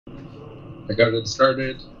I got it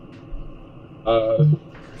started.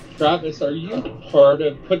 Travis, are you part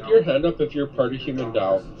of, put your hand up if you're part of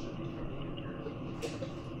HumanDAO.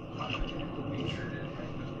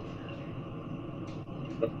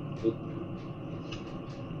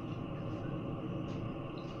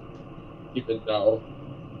 HumanDAO.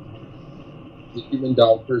 The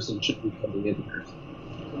HumanDAO person should be coming in here.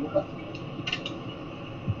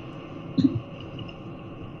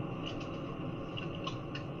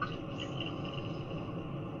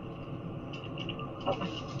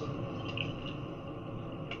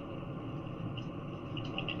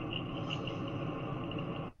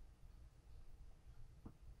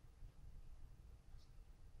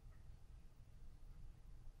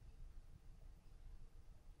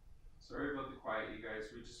 Sorry about the quiet, you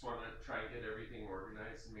guys. We just want to try and get everything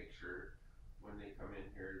organized and make sure when they come in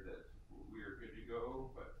here that we are good to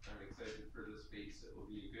go. But I'm excited for the space. It will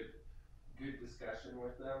be a good discussion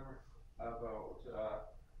with them about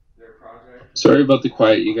their project. Sorry about the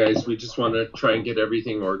quiet, you guys. We just want to try and get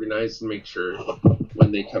everything organized and make sure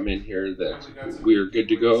when they come in here that we are good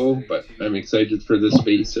to go. But I'm excited for the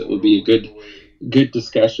space. It will be a good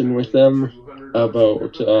discussion with them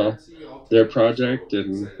about their project,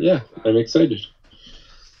 and yeah, I'm excited.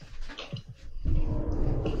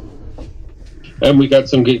 And we got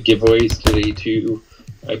some good giveaways today too.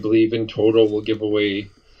 I believe in total we'll give away,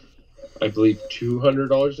 I believe,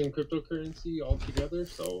 $200 in cryptocurrency altogether.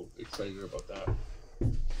 So excited about that.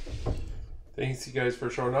 Thanks, you guys, for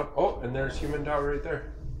showing up. Oh, and there's HumanDAO right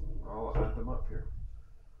there. I'll add them up here.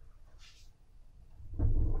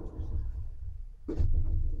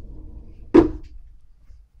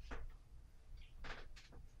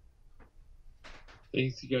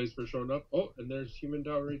 Thanks, you guys, for showing up. Oh, and there's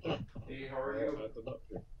HumanDAO right there. Hey, how are you? I'll add them up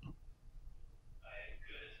here.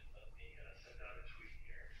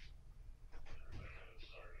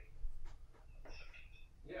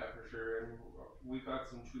 Yeah, for sure. And we got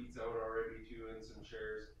some tweets out already too, and some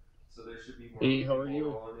shares. So there should be more. Hey, how are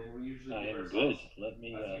you? And we usually I am good. Let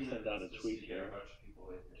me send out a tweet here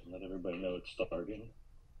to let everybody know it's starting.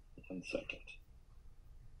 1 second.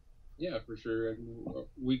 Yeah, for sure. And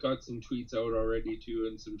we got some tweets out already too,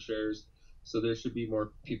 and some shares. So there should be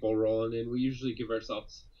more people rolling in. We usually give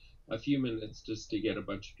ourselves a few minutes just to get a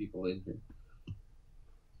bunch of people in here.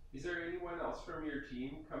 Is there anyone else from your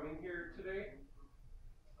team coming here today?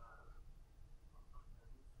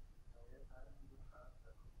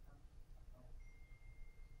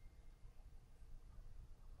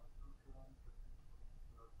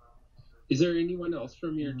 Is there anyone else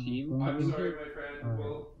from your team? I'm sorry, my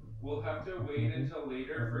friend. We'll have to wait until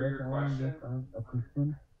later for your question. A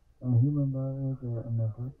question. HumanDAO is a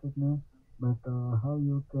network now, but how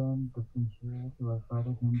you can differentiate your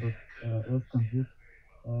product in the edge compute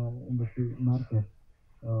in the market?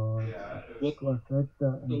 To attract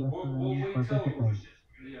the investor and participants.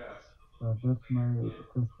 Yeah. So that's my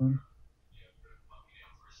question.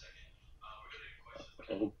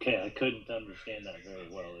 Okay, I couldn't understand that very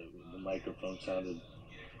well. The microphone sounded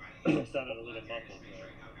a little muffled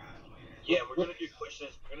there. Yeah, we're gonna do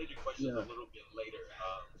questions. We're gonna do questions a little bit later.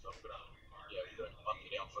 So we're gonna bump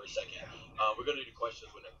you down for a second. We're gonna do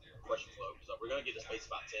questions when the question flow opens up. We're gonna give the space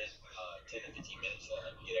about 10 to 15 minutes to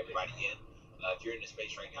get everybody in. If you're in the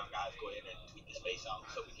space right now, guys, go ahead and tweet the space out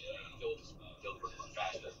so we can fill the room up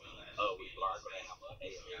faster. We are gonna have a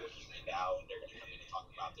HumanDAO, and they're gonna come in and talk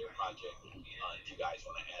about their project. If you guys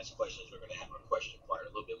want to ask questions, we're gonna have a question part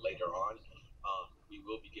a little bit later on. We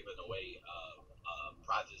will be giving away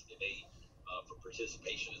prizes today for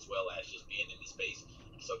participation as well as just being in the space.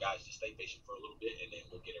 So guys, just stay patient for a little bit, and then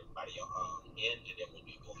we'll get everybody in, and then we'll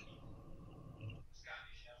be going.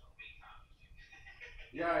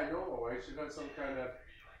 Yeah, I know. I should have some kind of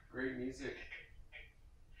great music.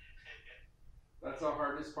 That's the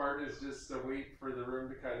hardest part, is just to wait for the room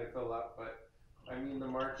to kind of fill up. But I mean, the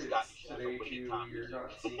markets today too, you're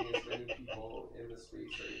not seeing as many people in the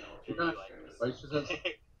space right now. Too,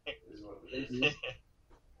 is what it is.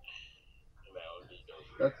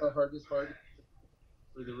 That's the hardest part,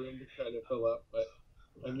 for the room to kind of fill up. But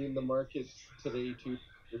I mean, the markets today too,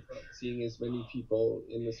 you're not seeing as many people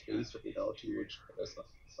in the space right now too, which kind of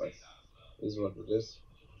sucks, is what it is.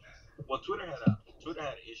 Well, Twitter had an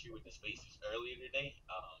issue with the spaces earlier today.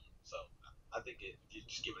 So I think you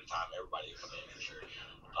just give it time, everybody will come in for sure.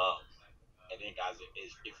 And then guys,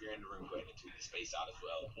 if you're in the room, go ahead and tweet the space out as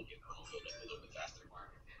well. We'll get the room filled up a little bit faster.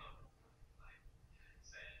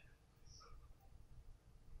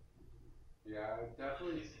 Yeah,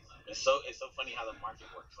 definitely. It's so funny how the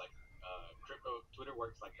market works. Like crypto, Twitter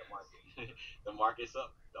works like the market. The market's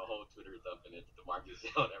up, the whole Twitter is up, and if the market's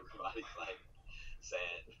down, everybody's like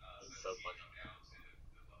sad. It's so funny.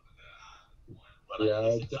 But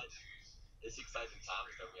Yeah, it's exciting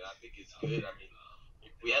times. I mean, I think it's good. I mean,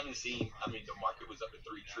 we haven't seen. I mean, the market was up at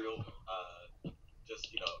 3 trillion,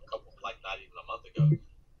 just a couple, like not even a month ago.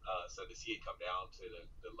 So to see it come down to the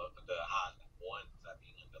high ones, I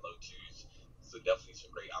mean, and the low twos, so definitely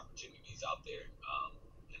some great opportunities out there.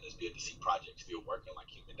 And it's good to see projects still working like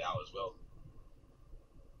HumanDAO as well.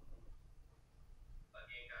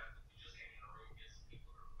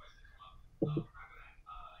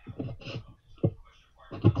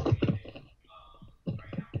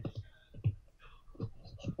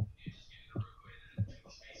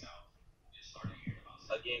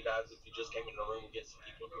 Again, guys, if you just came in the room, we get some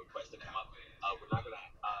people to request to come up. We're not gonna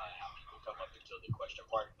have people come up until the question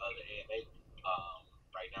part of the AMA.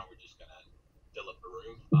 Right now, we're just gonna fill up the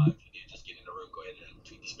room. If you did just get in the room, go ahead and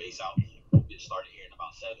tweet the space out. We'll get started here in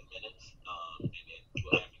about 7 minutes, and then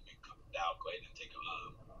we'll have you come down. Go ahead and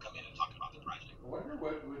come in and talk about the project. I wonder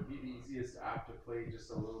what would be the easiest app to play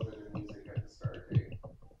just a little bit of music at the start, eh?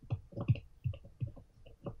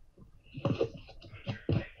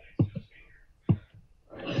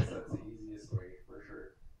 I guess that's the easiest way for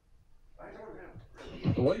sure. I don't know.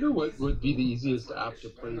 I wonder what would be the easiest app to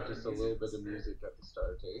play just a little bit of music at the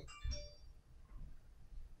start, eh?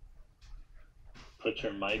 Put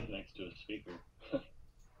your mic next to a speaker.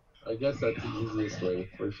 I guess that's the easiest way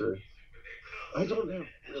for sure. I don't have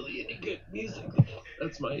really any good music.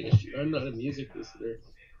 That's my issue. I'm not a music listener.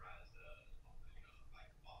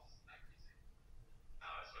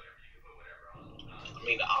 I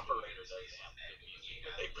mean, the operator does have good music,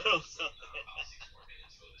 but they put on something.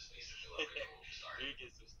 You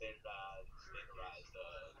get some standardized,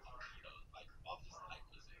 like office type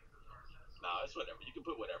music. No, it's whatever. You can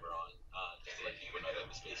put whatever on, just to let people know that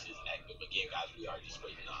the space isn't active. Again, guys, we are just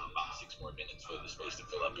waiting about 6 more minutes for the space to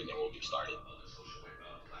fill up, and then we'll get started.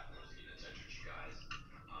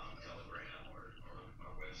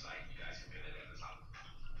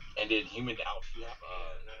 And then HumanDAO, if you have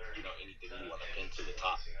anything you want to pin to the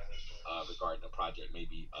top regarding the project,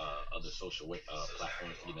 maybe other social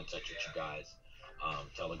platforms to get in touch with you guys,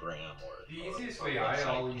 Telegram or the easiest or way website,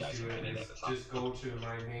 I always you guys do can it pin it is at the top. just go to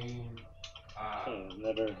my main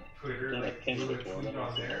Never Twitter, done a like pin do a before. tweet That on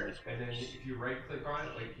makes it there, always and then worse. if you right click on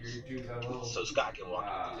it, like you do the little So Scott can walk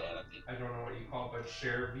you through that, I think. I don't know what you call it, but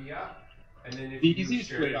share via. And then if The you do easiest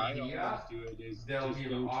share way I via, always do it is there'll just be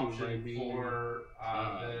an go to my option main for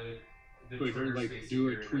the Twitter, like space do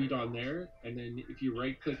a that you're in tweet right on now. there, and then if you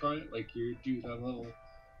right click on it, like you do the little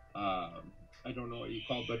I don't know what you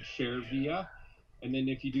call it, but share via, and then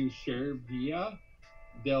if you do share via,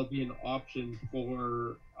 there'll be an option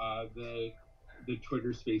for the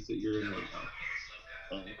Twitter space that you're in right now.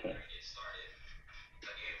 Oh, okay.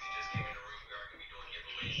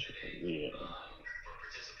 Yeah.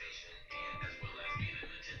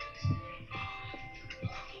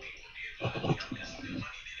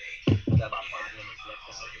 We got about 5 minutes left,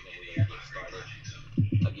 guys, and then we're gonna get started.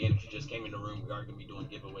 Again, if you just came in the room, we are gonna be doing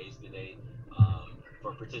giveaways today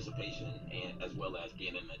for participation and as well as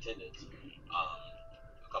being in attendance.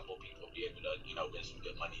 A couple of people will be able to win some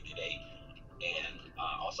good money today, and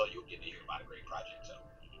also you'll get to hear about a great project. So. I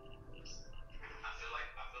feel like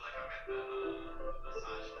I'm at the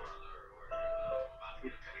massage parlor or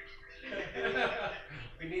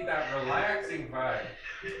We need that relaxing vibe.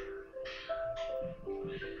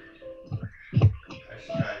 I should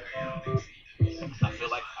try. I feel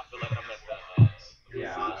like I'm at the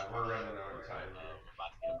Yeah, we're running out of time here.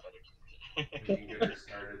 about to get a pedicure. We can get her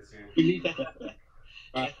started soon. We need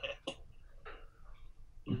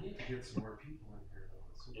We need to get some more people in here though.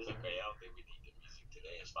 It's okay. I don't think we need the music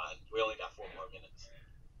today. It's fine. We only got 4 more minutes.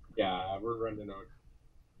 Yeah, we're running out.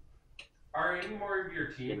 Are any more of your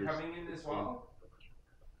team coming in as well?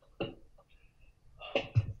 We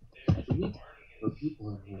need more people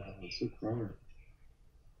in here. It's so quiet.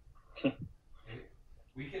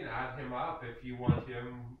 We can add him up if you want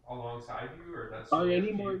him alongside you, or that's. Are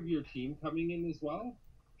any more of your team coming in as well?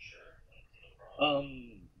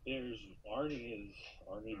 There's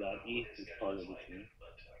Arnie.eth is part of the team.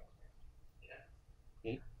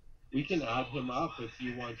 Okay. We can add him up if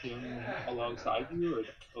you want him alongside you, or it's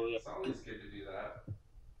always good to do that.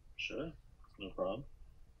 Sure, no problem.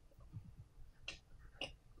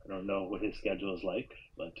 I don't know what his schedule is like,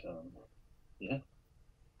 but yeah.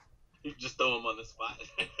 You just throw him on the spot.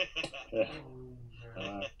 It's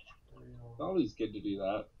always good to do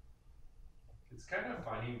that. It's kind of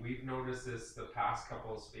funny. We've noticed this the past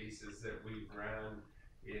couple of spaces that we've ran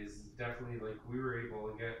is definitely like we were able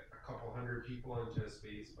to get a couple hundred people into a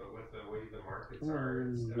space, but with the way the markets are,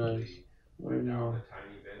 it's definitely went down a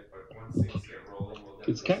tiny bit, but once things get rolling, we'll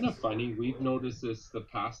definitely. It's kind of funny. We've noticed this the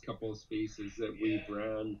past couple of spaces that we've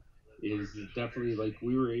ran is definitely like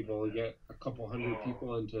we were able to get a couple hundred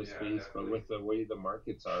people into a space, but with the way the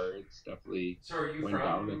markets are, it's definitely went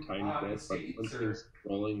down a tiny bit. But once things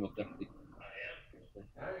get rolling, we'll definitely.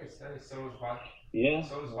 Nice. So is Vi. Yeah.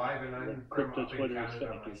 So is Vibe, and I'm from Crypto up in Twitter is Canada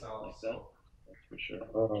finicky myself. like that. That's for sure.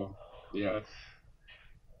 Oh, yeah.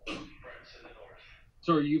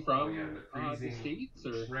 So are you from the States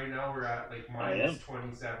or? Right now we're at like minus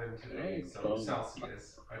 27 today, so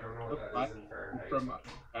Celsius. I don't know what that is in Fahrenheit. I'm from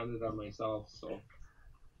Canada myself, so.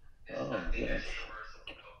 Oh, yeah.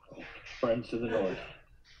 Friends to the north.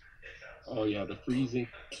 Oh yeah, the freezing.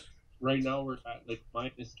 Right now we're at like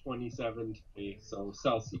minus 27 today, so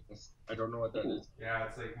Celsius. I don't know what that is. Yeah,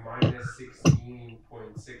 it's like minus 16.6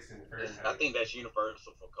 in Fahrenheit. I think that's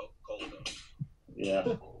universal for cold though.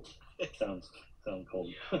 Yeah, sounds cold.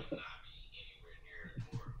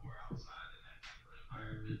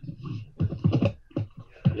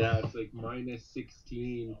 Yeah, it's like minus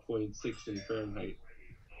 16.6 in Fahrenheit.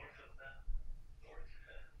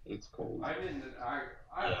 It's cold. I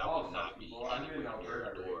would not be anywhere near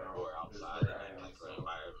a door or outside in that type of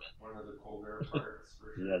environment. One of the colder parts for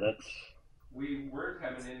sure. Yeah, that's. We weren't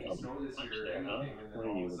having any snow this year or anything, and then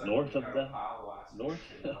all of a sudden north we of got the a pile last north. week,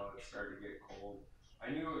 and now it started to get cold. I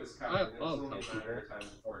knew it was coming. It was only a matter of time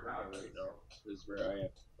before it happened. Right now is where I am.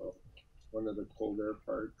 So one of the colder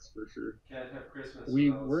parts for sure. Can't have Christmas. We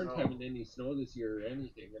weren't having any snow this year or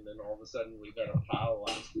anything, and then all of a sudden we got a pile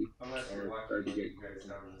last week. Unless you're lucky to get you guys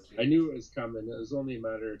down in the States. I knew it was coming. It was only a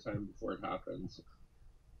matter of time before it happens.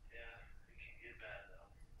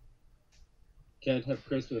 Can't have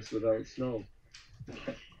Christmas without snow.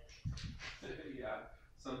 Yeah,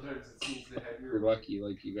 sometimes it seems to head your. We're lucky,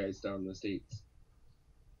 like you guys down in the States.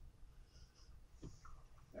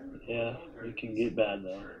 Yeah, you can get bad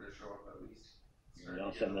though.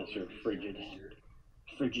 Also, unless you're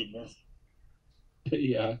frigidness.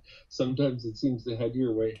 Yeah, sometimes it seems to head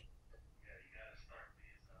your way.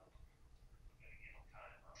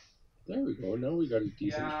 There we go. Now we got a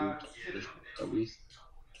decent group. At least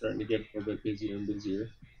starting to get a little bit busier and busier.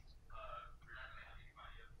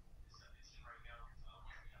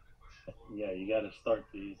 Yeah, you got to start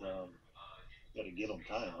these. You got to give them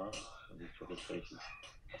time, huh? These Twitter spaces.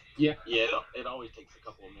 Yeah. It always takes a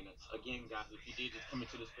couple of minutes. Again, guys, if you did just come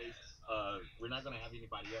into the space, we're not going to have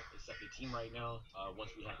anybody up except the team right now.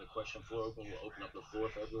 Once we have the question floor open, we'll open up the floor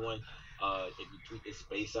for everyone. If you tweet this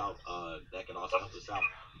space out, that can also help us out.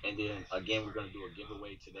 And then, again, we're going to do a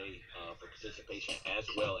giveaway today for participation as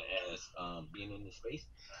well as being in the space.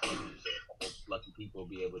 So lucky people will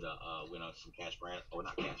be able to win some cash prize, or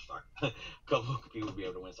not cash, sorry. A couple of people will be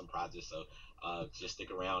able to win some prizes. So just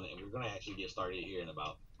stick around, and we're going to actually get started here in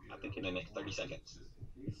about, I think, in the next 30 seconds.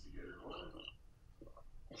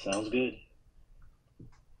 Sounds good.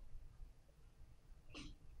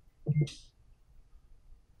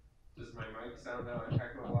 Does my mic sound a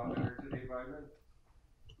heck of a lot better today, Vibe?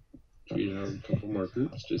 Tweet out a couple more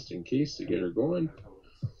groups just in case to get her going.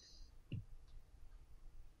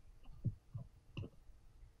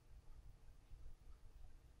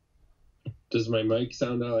 Does my mic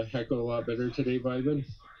sound a heck of a lot better today, Vibe?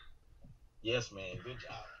 Yes, man. Good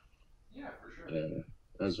job. Yeah, for sure. Yeah,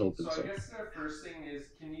 I was hoping so. So I guess the first thing is,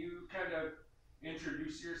 can you kind of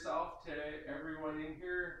introduce yourself to everyone in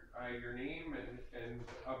here, your name and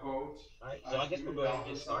about. All right, so I guess we'll go ahead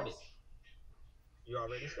and get started. You all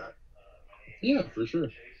ready to start? Yeah, for sure.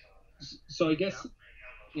 So I guess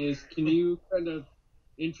can you kind of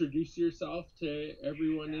introduce yourself to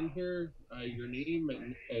everyone in here, your name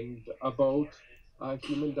and about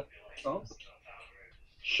HumanDAO?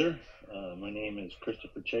 Sure. My name is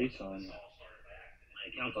Christopher Chase on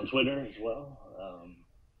my account on Twitter as well.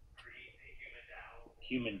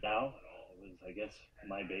 HumanDAO was, I guess,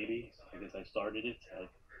 my baby. I guess I started it. I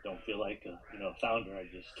don't feel like a founder. I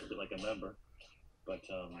just feel like a member. But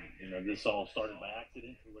this all started by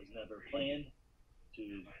accident. It was never planned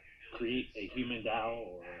to create a HumanDAO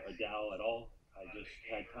or a DAO at all. I just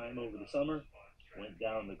had time over the summer, went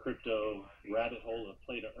down the crypto rabbit hole of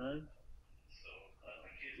play to earn.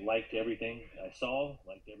 Liked everything I saw,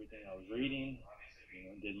 liked everything I was reading,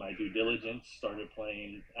 did my due diligence, started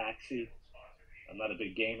playing Axie. I'm not a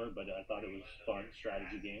big gamer, but I thought it was a fun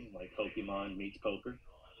strategy game, like Pokemon meets poker.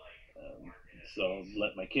 So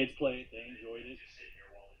let my kids play it, they enjoyed it.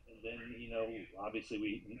 And then, obviously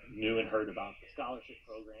we knew and heard about the scholarship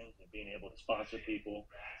programs and being able to sponsor people.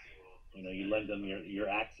 You lend them your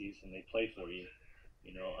Axies and they play for you.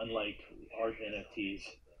 Unlike art NFTs,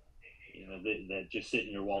 that just sit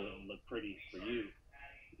in your wallet and look pretty for you.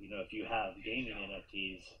 if you have gaming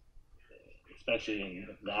NFTs, especially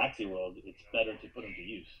in the Axie world, it's better to put them to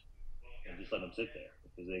use and just let them sit there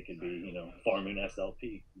because they could be, farming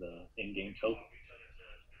SLP, the in-game token.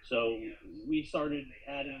 So we started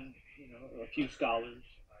adding, a few scholars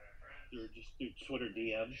through Twitter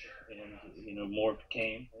DMs, and more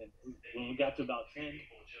came. And when we got to about 10,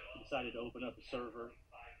 we decided to open up a server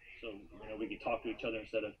so we could talk to each other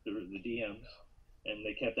instead of through the DMs. And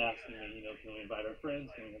they kept asking me, can we invite our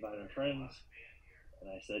friends? Can we invite our friends?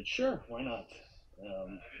 And I said, sure, why not?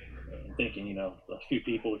 And thinking, a few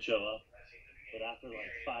people would show up. But after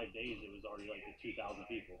like 5 days, it was already like 2,000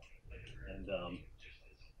 people. And,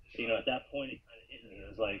 at that point, it kind of hit me. It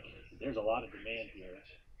was like, there's a lot of demand here.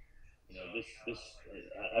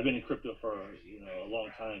 I've been in crypto for, a long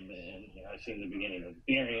time, and I've seen the beginning of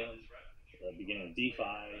Ethereum, the beginning of DeFi,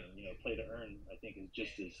 and, play to earn, I think, is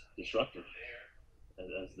just as disruptive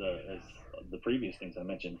as the previous things I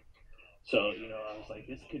mentioned. So, I was like,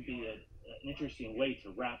 this could be an interesting way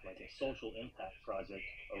to wrap like a social impact project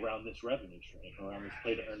around this revenue stream, around this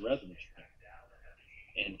play to earn revenue stream.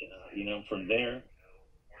 And, from there,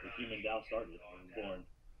 the HumanDAO started and born.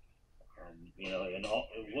 And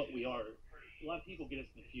what we are, a lot of people get us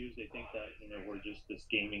confused. They think that, we're just this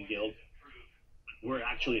gaming guild. We're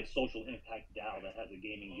actually a social impact DAO that has a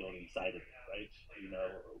gaming guild inside of it, right?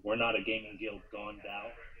 We're not a gaming guild gone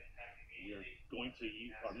DAO. We're going to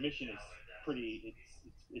use, our mission is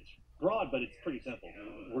it's broad, but it's pretty simple.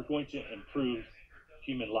 We're going to improve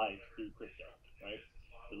human life through crypto, right?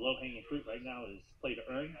 The low-hanging fruit right now is play to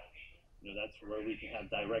earn. That's where we can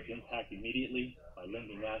have direct impact immediately by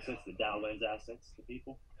lending assets. The DAO lends assets to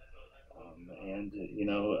people.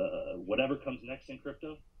 Whatever comes next in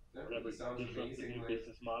crypto, whatever disruptive new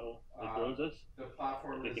business model that grows us, the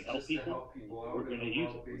platform if it is can help just to people, help people out we're going to in the use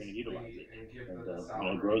world, it. We're going to utilize it, and give and them a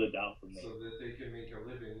salary, grow the DAO from there. so that they can make a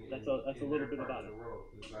living That's in a little their bit part about of it. the world.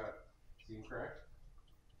 Does that seem correct?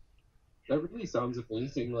 That really sounds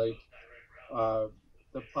amazing. Like,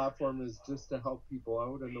 the platform is just to help people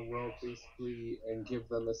out in the world, basically, and give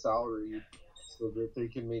them a salary so that they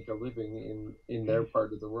can make a living in their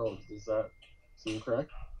part of the world. Does that seem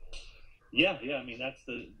correct? Yeah. I mean, that's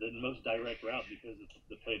the most direct route because of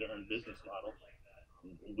the play to earn business model.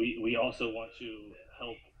 We also want to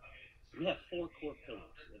help. We have 4 core pillars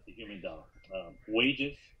at the HumanDAO.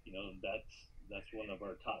 Wages, that's one of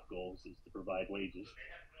our top goals is to provide wages.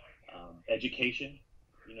 Education,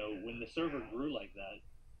 when the server grew like that,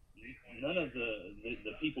 none of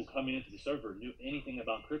the people coming into the server knew anything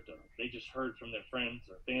about crypto. They just heard from their friends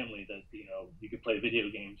or family that you could play video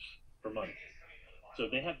games for money. So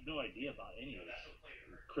they have no idea about any of this.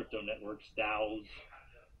 Crypto networks, DAOs,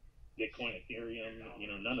 Bitcoin, Ethereum,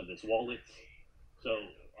 none of this, wallets. So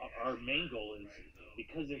our main goal is,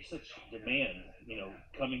 because there's such demand,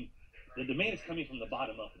 the demand is coming from the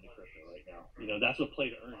bottom up into crypto right now. That's what play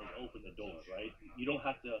to earn has opened the door, right? You don't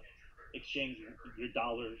have to exchange your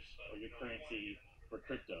dollars or your currency for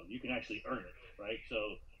crypto. You can actually earn it, right?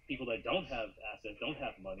 So people that don't have assets, don't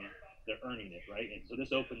have money, they're earning it, right? And so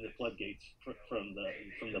this opened the floodgates from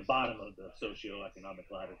the bottom of the socioeconomic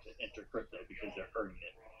ladder to enter crypto because they're earning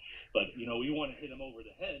it. But we want to hit them over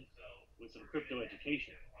the head with some crypto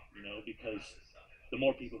education, because the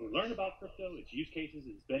more people who learn about crypto, its use cases,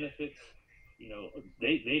 its benefits,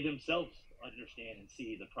 they themselves understand and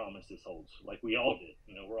see the promise this holds, like we all did.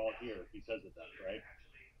 We're all here because of that, right?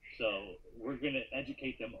 So we're going to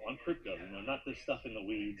educate them on crypto, not this stuff in the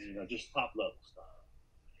weeds, just top level stuff.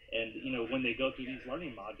 And when they go through these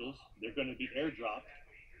learning modules, they're going to be airdropped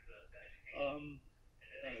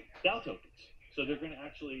DAO tokens, so they're going to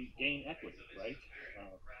actually gain equity, right?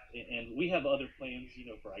 And we have other plans,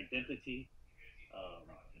 for identity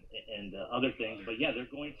and other things. But yeah,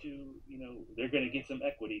 they're going to get some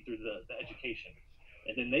equity through the education,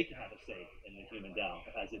 and then they can have a say in the HumanDAO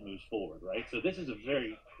as it moves forward, right? So this is a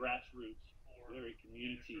very grassroots, very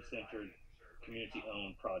community-centered,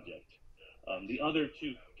 community-owned project. The other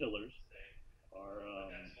 2 pillars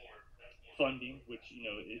are funding, which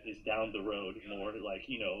is down the road more, like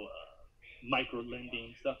micro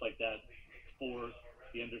lending, stuff like that, for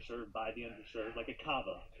the underserved, by the underserved, like a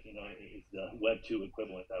Kava, is the Web 2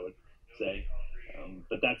 equivalent, I would say.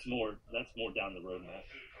 But that's more down the roadmap.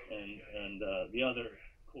 And the other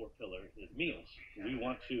core pillar is meals. We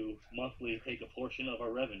want to monthly take a portion of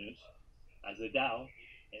our revenues as a DAO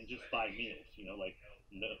and just buy meals, like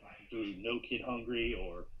through No Kid Hungry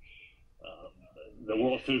or the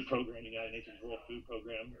World Food Program, United Nations World Food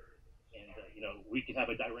Program, and we can have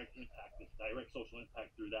a direct impact, this direct social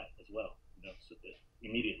impact through that as well. So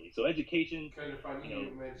immediately. So education, Kind of funny you know,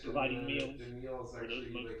 you mentioned providing meals the meals for those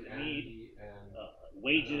actually, most like in need, Andy and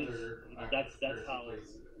wages. another You know, that's how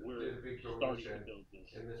place we're did a big starting to donation build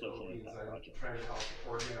this in the social Philippines. impact I'm project. trying to help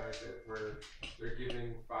organize it where they're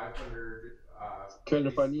giving 500 Kind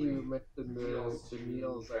of funny basically you mentioned the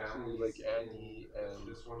meals. Actually, like families Andy in and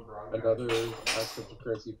this one brown guy. another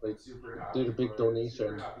cryptocurrency I'm place super did happy a big about it. Super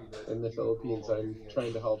donation happy that in the you go Philippines. about I'm giving it.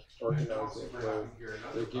 trying to help I'm now organize it super where happy here.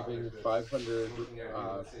 Another they're giving project that's 500 looking at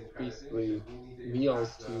doing the same kind of thing basically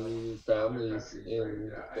because we need to meals impact to the other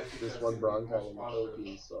families countries, right? in I think this that's one going to be brown the guy most in the positive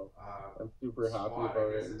Philippines. So I'm super happy spot, I about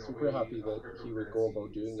it guess, and in a super way happy of that he would go about cryptocurrency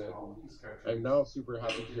is doing to it. help And these I'm countries now super that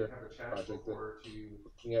happy we to didn't hear have a a chance project that before to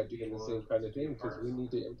looking at be doing the able same kind of to be thing a because part we of.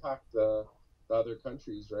 need to impact the other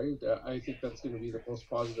countries, right? I think that's going to be the most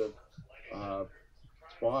positive uh,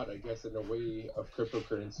 spot, I guess, in a way of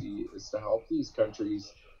cryptocurrency is to help these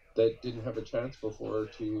countries that didn't have a chance before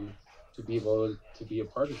to be able to be a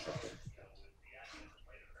part of something.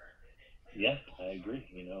 Yeah, I agree.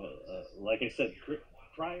 You know, like I said,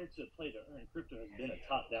 prior to play to earn, crypto has been a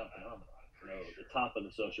top-down phenomenon. You know, the top of the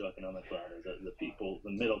socioeconomic ladder, the people,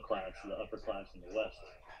 the middle class, the upper class in the West.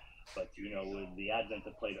 But you know, with the advent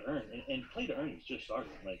of play to earn, and play to earn is just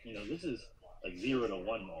starting. Like, you know, this is a 0 to 1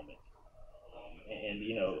 moment. And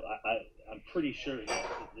you know, I'm pretty sure that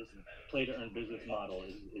this play to earn business model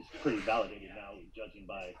is pretty validated now, judging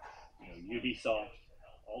by, you know, Ubisoft,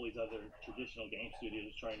 all these other traditional game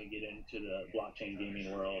studios trying to get into the blockchain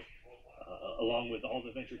gaming world, along with all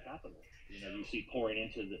the venture capital, you know, you see pouring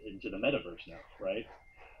into the metaverse now, right?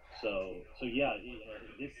 So yeah, you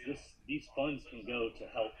know, these funds can go to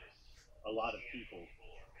help a lot of people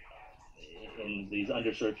in these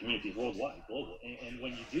underserved communities worldwide, global. And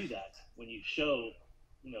when you do that, when you show,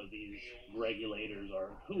 you know, these regulators or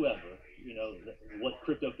whoever, you know, what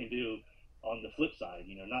crypto can do on the flip side,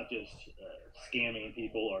 you know, not just scamming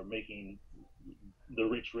people or making the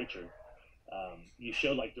rich richer. You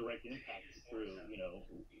show like direct impact through, you know,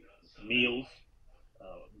 meals,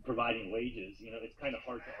 providing wages. You know, it's kind of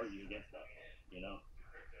hard to argue against that. You know,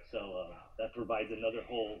 so that provides another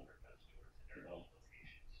whole, you know,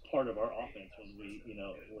 part of our offense when we, you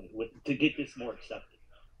know, to get this more accepted,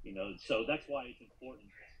 you know. So that's why it's important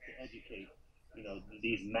to educate, you know,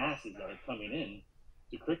 these masses that are coming in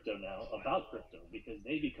to crypto now about crypto, because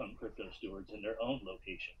they become crypto stewards in their own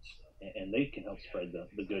locations, and they can help spread the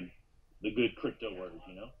good crypto word,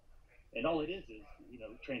 you know. And all it is, you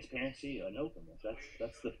know, transparency and openness.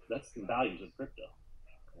 That's the values of crypto.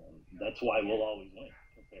 That's why we'll always win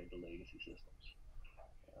compared to legacy systems.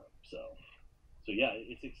 So yeah,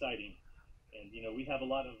 it's exciting, and you know, we have a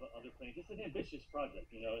lot of other plans. It's an ambitious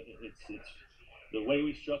project. You know, it's the way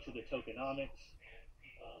we structure the tokenomics.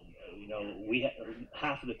 You know,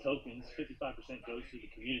 half of the tokens, 55% goes to the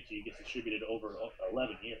community, gets distributed over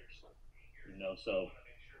 11 years. You know, so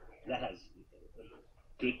that has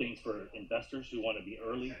good things for investors who want to be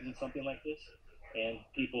early in something like this, and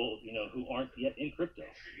people, you know, who aren't yet in crypto.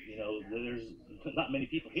 You know, there's not many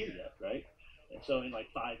people here yet, right? And so in like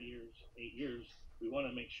 5 years, 8 years, we want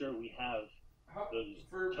to make sure we have those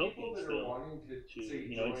for people tokens that are still wanting to, to say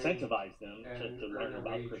you know, join incentivize them and to earn learn a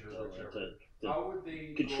about wage or crypto and whichever, to how would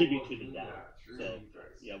they go contribute about to the doing DAO. that through So you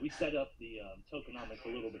guys? yeah, we set up the tokenomics a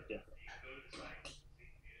little bit different.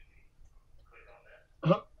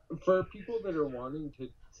 For people that are wanting to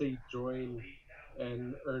say join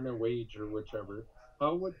and earn a wage or whichever,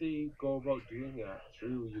 how would they go about doing that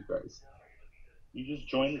through you guys? You just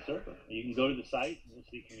join the server. You can go to the site, you'll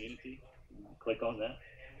see community, you can click on that.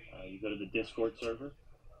 You go to the Discord server,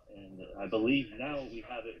 and I believe now we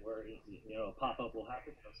have it where, you know, a pop-up will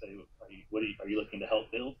happen. They'll say, are you looking to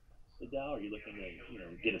help build the DAO? Are you looking to, you know,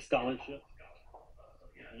 get a scholarship?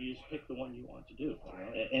 And you just pick the one you want to do. You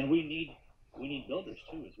know? And we need builders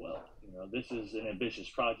too as well. You know, this is an ambitious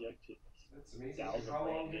project. That's amazing. DAOs are How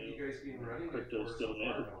brand long have new. you guys been running it Crypto's for still so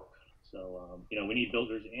new. far now? So you know, we need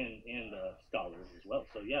builders and scholars as well.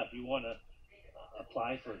 So yeah, if you want to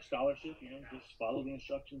apply for a scholarship, you know, just follow the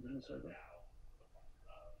instructions in the survey.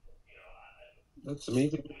 That's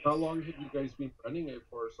amazing. How long have you guys been running it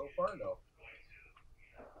for so far now?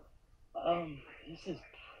 This is,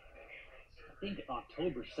 I think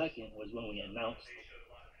October 2nd was when we announced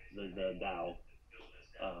the DAO.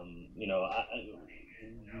 You know,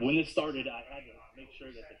 when this started, I had to make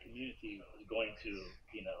sure that the community was going to,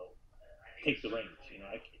 you know, take the reins. You know,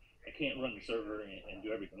 I can't run the server and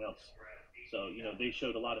do everything else. So, you know, they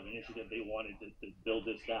showed a lot of initiative. They wanted to build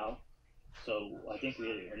this DAO. So I think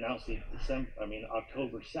we announced it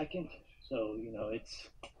October 2nd. So, you know, I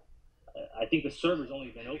think the server's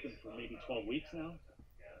only been open for maybe 12 weeks now.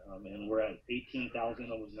 And we're at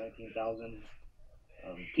 18,000, almost 19,000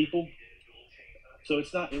 people. So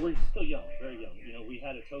it's not. We're still young, very young. You know, we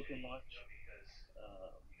had a token launch.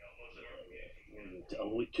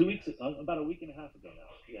 About a week and a half ago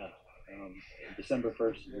now. Yeah, December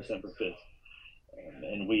 1st, December 5th,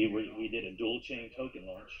 and we did a dual chain token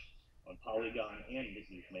launch on Polygon and the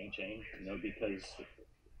ETH main chain. You know, because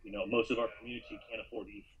most of our community can't afford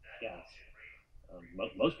ETH gas.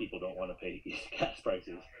 Most people don't want to pay ETH gas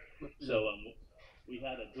prices. So we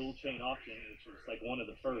had a dual chain auction, which was like one of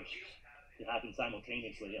the first to happen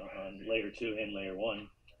simultaneously on layer 2 and layer 1.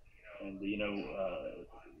 And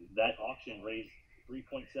that auction raised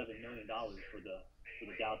 $3.7 million for the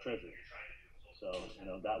DAO treasury. So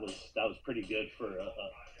that was pretty good for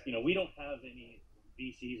we don't have any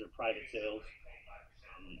VCs or private sales.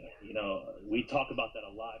 We talk about that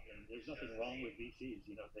a lot, and there's nothing wrong with VCs.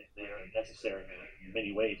 They are necessary in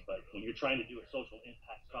many ways, but when you're trying to do a social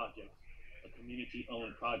impact project, a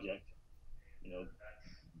community-owned project,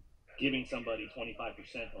 giving somebody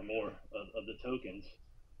 25% or more of the tokens,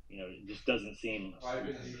 it just doesn't seem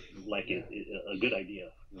like a good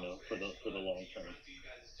idea, for the long term.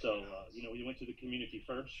 So, we went to the community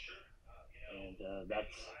first, and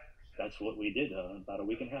that's what we did about a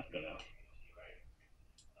week and a half ago now.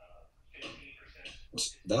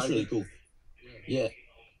 That's really cool. Yeah.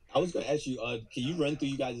 I was going to ask you, can you run through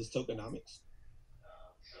you guys' tokenomics?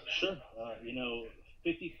 Sure.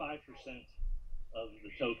 55% of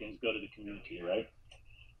the tokens go to the community, right?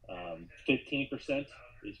 15%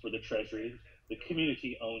 is for the treasury. The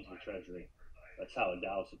community owns the treasury. That's how a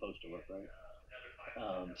DAO is supposed to work, right?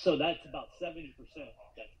 So that's about 70%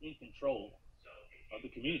 that's in control of the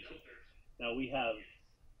community. Now we have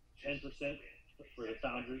 10% for the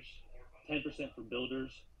founders, 10% for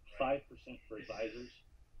builders, 5% for advisors,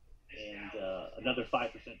 and another 5%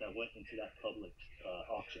 that went into that public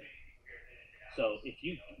auction. So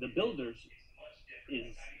the builders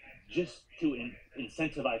is just to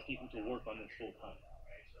incentivize people to work on this full time,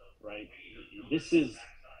 right? This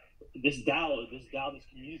DAO, this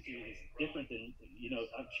community is different than,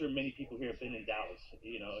 I'm sure many people here have been in DAOs,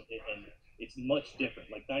 and it's much different.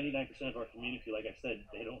 Like 99% of our community, like I said,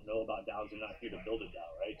 they don't know about DAOs. They're not here to build a DAO,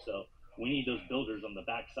 right? So we need those builders on the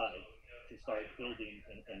backside to start building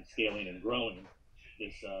and scaling and growing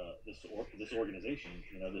this organization,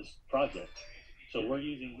 this project. So we're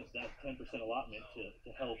using that 10% allotment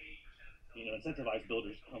to help, incentivize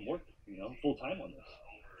builders to come work, full time on this.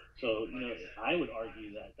 So, I would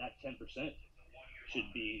argue that 10%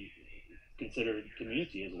 should be considered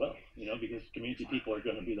community as well, because community people are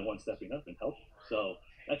going to be the ones stepping up and helping. So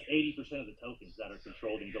that's 80% of the tokens that are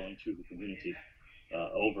controlled and going to the community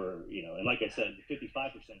and like I said, 55%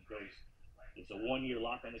 goes, it's a 1-year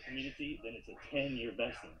lock on the community, then it's a 10-year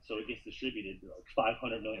vesting. So it gets distributed like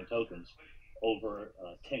 500 million tokens over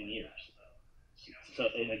 10 years. So,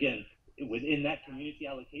 and again, within that community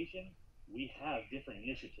allocation, we have different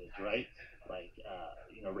initiatives, right? Like,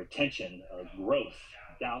 retention, growth,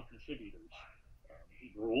 DAO contributors,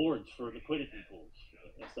 rewards for liquidity pools,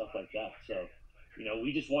 and stuff like that. So,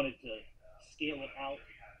 we just wanted to scale it out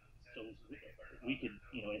so we could,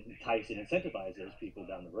 entice and incentivize those people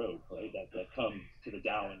down the road, right? That come to the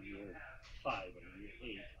DAO in year 5 or year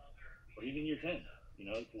 8 or even year 10,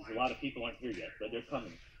 because a lot of people aren't here yet, but they're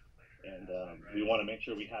coming. And we want to make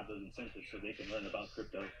sure we have those incentives so they can learn about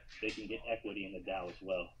crypto. They can get equity in the DAO as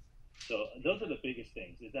well. So those are the biggest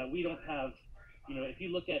things, is that we don't have, if you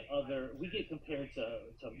look at we get compared to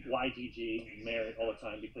YGG, Merit all the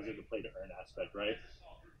time because of the play to earn aspect, right?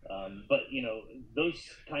 But, those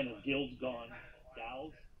kind of guild gone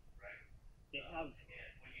DAOs, they have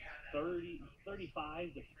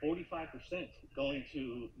 35 to 45% going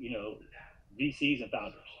to, VCs and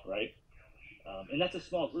founders, right? And that's a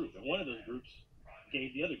small group, and one of those groups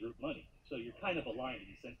gave the other group money. So you're kind of aligned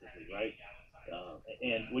incentively, right?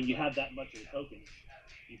 And when you have that much of the tokens,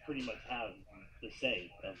 you pretty much have the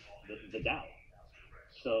say of the DAO.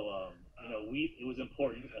 So, it was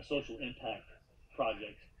important, a social impact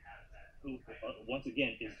project, who, once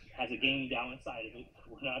again, has a gaming DAO inside of it.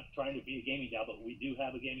 We're not trying to be a gaming DAO, but we do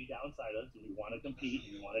have a gaming DAO inside of us, and we want to compete,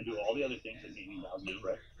 and we want to do all the other things that gaming DAOs do,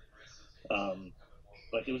 right?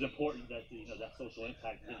 But it was important that that social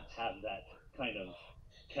impact didn't have that kind of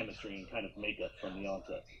chemistry and kind of makeup from the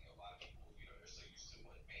onset.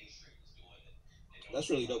 That's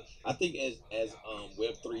really dope. I think as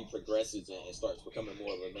Web3 progresses and starts becoming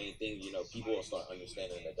more of a main thing, people will start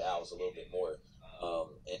understanding the DAOs a little bit more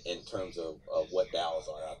in terms of what DAOs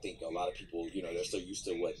are. I think a lot of people, they're so used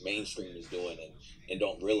to what mainstream is doing and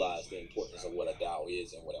don't realize the importance of what a DAO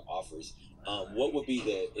is and what it offers. What would be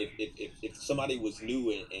if somebody was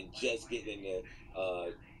new and just getting into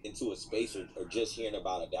into a space or just hearing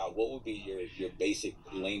about a DAO, what would be your basic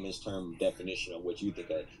layman's term definition of what you think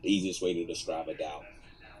the easiest way to describe a DAO?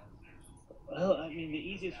 Well, I mean, the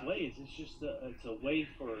easiest way is it's a way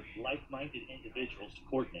for like-minded individuals to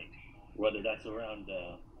coordinate, whether that's around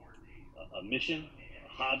a mission, a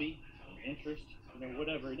hobby, an interest,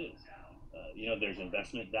 whatever it is. There's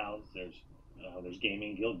investment DAOs, there's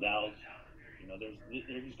gaming guild DAOs.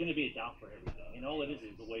 There's going to be a DAO for everything, and all it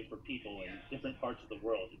is a way for people in different parts of the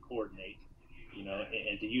world to coordinate,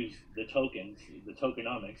 and to use the tokens, the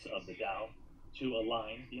tokenomics of the DAO to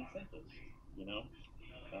align the incentives.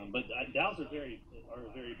 But DAOs are a very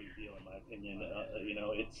big deal in my opinion.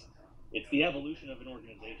 It's the evolution of an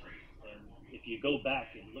organization, and if you go back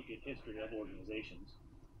and look at history of organizations,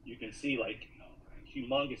 you can see like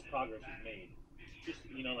humongous progress was made. Just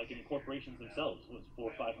like in corporations themselves, was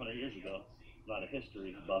 400 or 500 years ago. Not a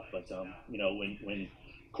history buff, but when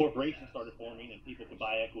corporations started forming and people could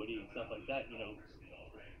buy equity and stuff like that,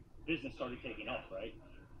 business started taking off, right?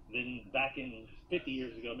 Then back in 50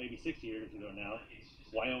 years ago, maybe 60 years ago now,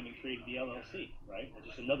 Wyoming created the LLC, right? It's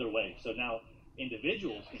just another way. So now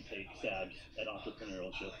individuals can take stabs at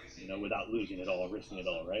entrepreneurship, without losing it all, risking it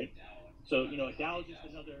all, right? So, a DAO is just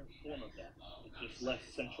another form of that. It's just less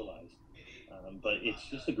centralized. But it's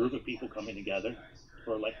just a group of people coming together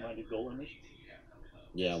for a like-minded goal and mission.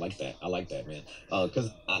 Yeah, I like that. I like that, man.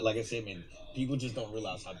 Because like I said, man, people just don't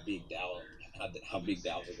realize how big DAOs are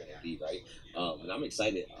gonna be, right? And I'm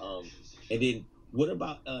excited. And then what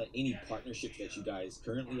about any partnerships that you guys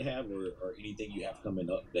currently have, or anything you have coming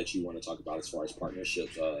up that you want to talk about as far as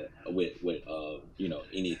partnerships with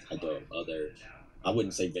any type of other, I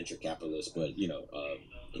wouldn't say venture capitalists, but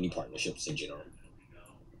any partnerships in general.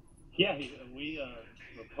 Yeah, we're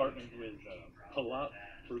partnered with POAP,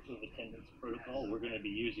 Proof of Attendance Protocol. We're going to be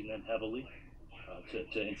using them heavily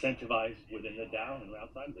to incentivize within the DAO and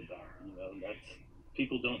outside of the DAO. That's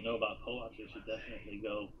people don't know about POAPs. They should definitely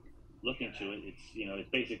go look into it. It's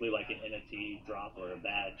basically like an NFT drop or a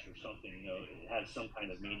badge or something. It has some kind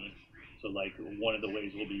of meaning. So like one of the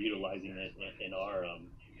ways we'll be utilizing it in our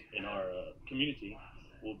community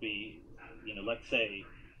will be, let's say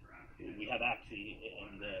we have Axie,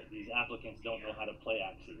 and these applicants don't know how to play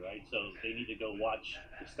Axie, right? So they need to go watch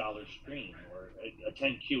the scholar stream or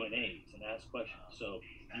attend Q&As and ask questions. So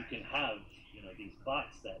you can have, these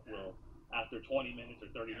bots that will, after 20 minutes or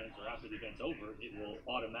 30 minutes or after the event's over, it will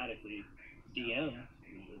automatically DM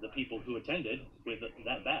the people who attended with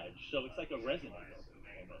that badge. So it's like a resume builder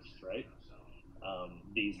almost, right?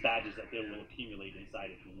 These badges that they will accumulate inside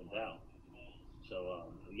of HumanDAO. So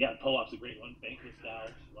yeah, POAP's a great one. Bankless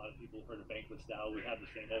DAO. A lot of people have heard of Bankless DAO. We have the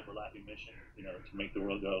same overlapping mission, to make the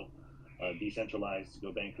world go decentralized, to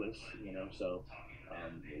go bankless. So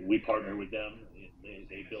we partner with them.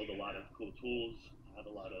 They build a lot of cool tools. Have a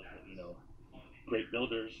lot of great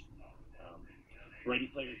builders. Ready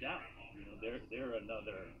Player DAO. They're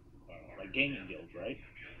another like gaming guild, right?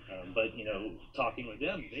 But talking with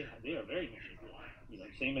them, they are very mission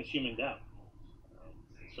driven. Same as HumanDAO.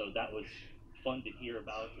 So that was fun to hear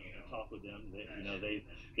about and talk with them.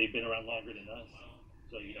 They've been around longer than us,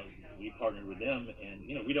 so we partnered with them, and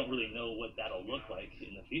we don't really know what that'll look like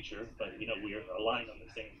in the future, but we are aligned on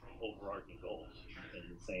the same overarching goals and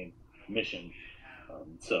the same mission.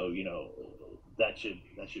 So that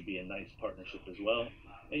should be a nice partnership as well.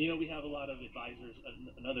 And we have a lot of advisors.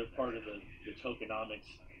 Another part of the tokenomics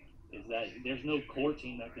is that there's no core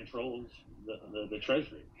team that controls the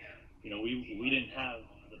treasury. We didn't have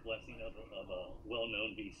the blessing of a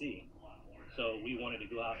well-known VC, so we wanted to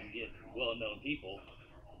go out and get well-known people,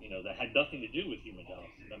 that had nothing to do with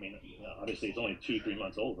HumanDAO. I mean, obviously it's only 2-3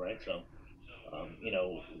 months old, right? So,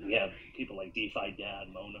 we have people like DeFi Dad,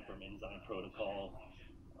 Mona from Enzyme Protocol,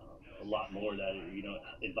 a lot more that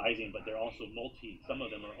are, advising, but they're also some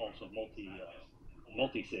of them are also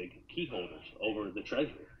multi-sig key holders over the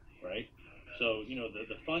treasury, right? So,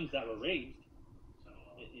 the funds that were raised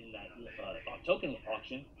in that token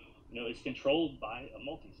auction, is controlled by a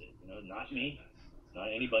multi-sig. Not me, not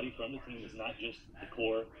anybody from the team. It's not just the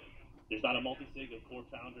core. There's not a multi-sig of core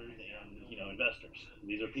founders and investors.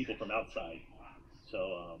 These are people from outside.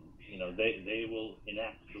 So they will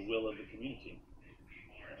enact the will of the community.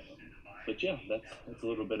 But yeah, that's a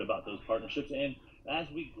little bit about those partnerships. And as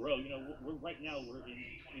we grow, we're right now we're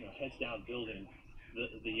in heads down building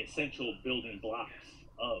the essential building blocks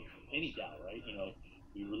of any DAO, right?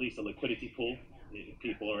 We released a liquidity pool. If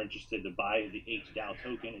people are interested to buy the HDAO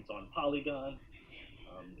token, it's on Polygon.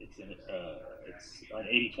 It's an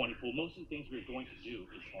 80/20 pool. Most of the things we're going to do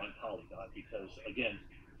is on Polygon because, again,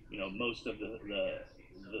 most of the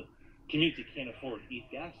community can't afford ETH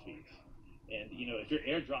gas fees. And if you're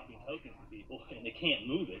airdropping tokens to people and they can't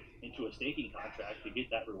move it into a staking contract to get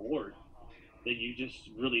that reward, then you just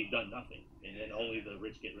really done nothing. And then only the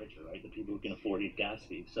rich get richer, right? The people who can afford these gas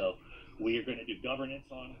fees. So we are going to do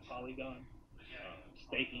governance on Polygon,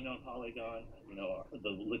 staking on Polygon. The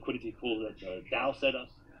liquidity pool that the DAO set up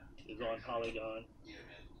is on Polygon.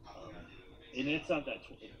 And it's not that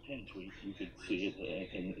pin tweet. You could see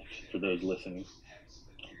it for those listening.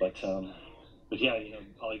 But yeah,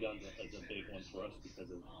 Polygon's is a big one for us because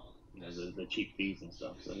of the cheap fees and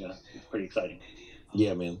stuff. So yeah, it's pretty exciting.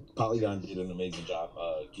 Yeah, man. Polygon did an amazing job,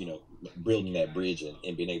 building that bridge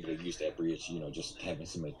and being able to use that bridge, just having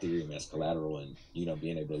some Ethereum as collateral and,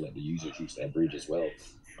 being able to let the users use that bridge as well.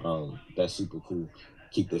 That's super cool.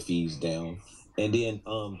 Keep the fees down. And then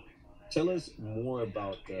tell us more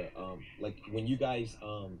about the like when you guys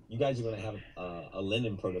are going to have a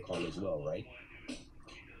lending protocol as well, right?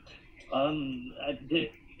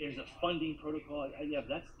 There's a funding protocol. Yeah,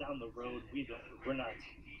 that's down the road. We're not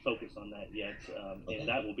focused on that yet, Okay. and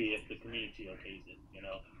that will be if the community okays it.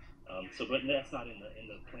 But that's not in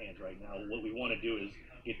the plans right now. What we want to do is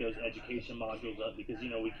get those education modules up because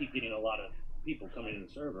we keep getting a lot of people coming to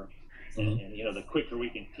the server, and the quicker we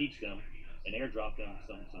can teach them and airdrop them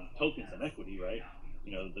some tokens, some equity, right?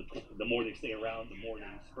 The more they stay around, the more they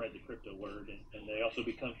spread the crypto word, and they also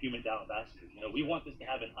become HumanDAO ambassadors. We want this to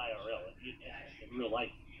have an IRL, in real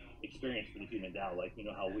life experience for the HumanDAO. Like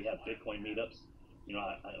how we have Bitcoin meetups.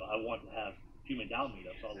 I want to have HumanDAO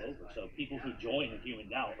meetups all over. So people who join the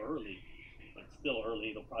HumanDAO early, it's still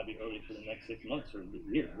early. It'll probably be early for the next 6 months or a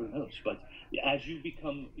year. Who knows? But as you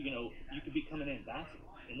become, you can become an ambassador,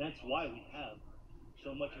 and that's why we have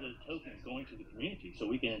so much of those tokens going to the community, so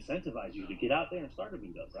we can incentivize you to get out there and start a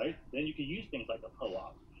meetup, right? Then you can use things like a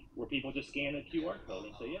co-op where people just scan a QR code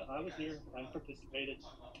and say, yeah, I was here, I participated,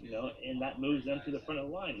 and that moves them to the front of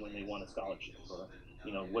the line when they want a scholarship or,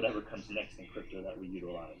 whatever comes next in crypto that we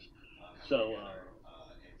utilize. So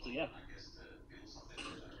yeah.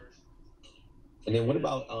 And then what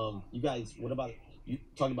about you guys? What about you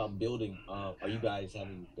talking about building? Are you guys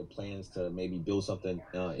having the plans to maybe build something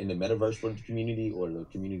in the metaverse for the community, or the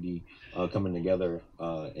community coming together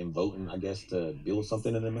and voting, I guess, to build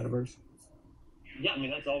something in the metaverse? Yeah, I mean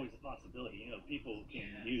that's always a possibility. People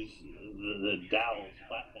can use the DAO's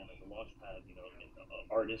platform as a launch pad.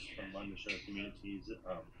 Artists from underserved communities,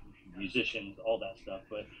 musicians, all that stuff.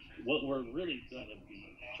 But what we're really going to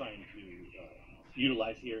be trying to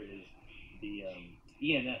utilize here is the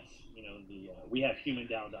ENS. We have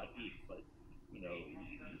HumanDAO.eth, but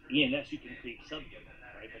ENS you can create subdomains,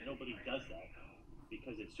 right? But nobody does that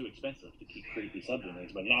because it's too expensive to create these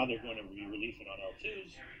subdomains. But now they're going to be releasing on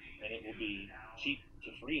L2s, and it will be cheap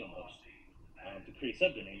to free almost to create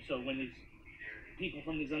subdomains. So when these people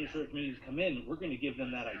from these underserved communities come in, we're going to give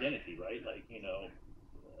them that identity, right? Like,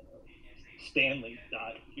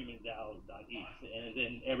 Stanley.humandao.eth, and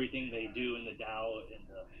then everything they do in the DAO and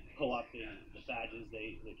the co-op, the badges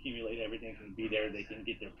they accumulate, everything can be there. They can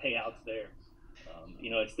get their payouts there.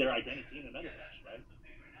 It's their identity in the metaverse, right?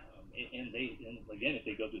 And again, if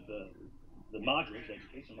they go to the modules, the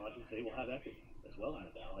education modules, they will have equity as well in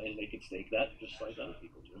the DAO, and they can stake that just like other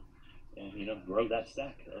people do, and grow that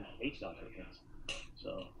stack of HDAO tokens.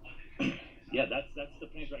 So yeah, that's the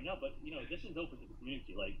plans right now. But this is open to the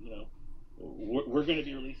community. Like we're going to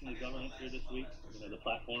be releasing the governance here this week. The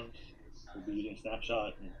platforms will be using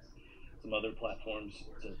Snapshot and some other platforms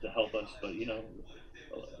to help us. But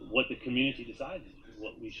what the community decides is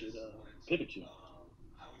what we should pivot to.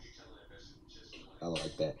 I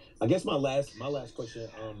like that. I guess my last question,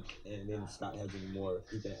 and then if Scott has any more,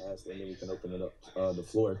 he can ask, and then we can open it up the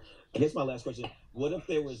floor. I guess my last question: what if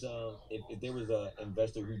there was if there was a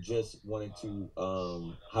investor who just wanted to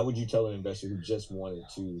how would you tell an investor who just wanted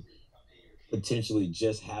to potentially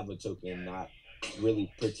just have a token and not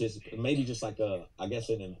really participate, maybe just like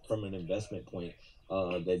from an investment point,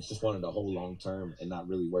 that just wanted to hold long term and not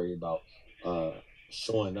really worry about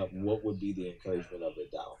showing up? What would be the encouragement of a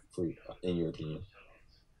DAO for in your opinion?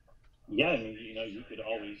 Yeah, I mean, you could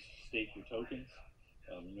always stake your tokens.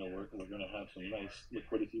 We're going to have some nice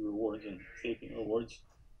liquidity rewards and staking rewards.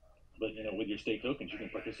 But with your stake tokens, you can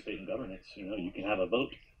participate in governance. You can have a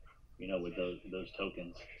vote. With those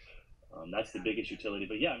tokens. That's the biggest utility.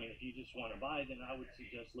 But yeah, I mean, if you just want to buy, then I would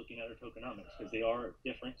suggest looking at our tokenomics because they are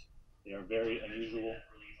different. They are very unusual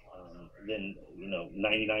than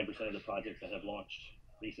 99% of the projects that have launched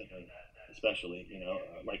recently, especially.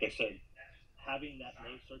 Like I said, having that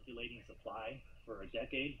low circulating supply for a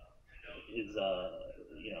decade is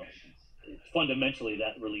fundamentally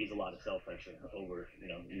that relieves a lot of sell pressure over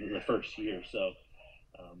the first year. So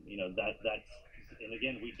that's and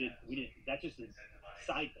again, we didn't. That's just a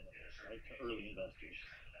side benefit, right, to early investors.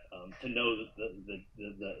 To know that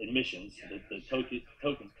the emissions, the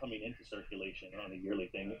tokens coming into circulation on a yearly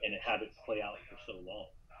thing, and have it play out for so long.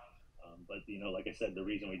 But like I said, the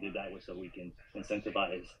reason we did that was so we can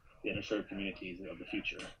incentivize the underserved communities of the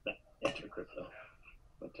future that enter crypto.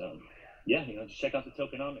 But yeah, just check out the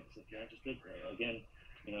tokenomics if you're interested. Again,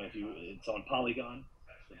 it's on Polygon,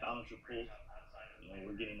 the balancer pool.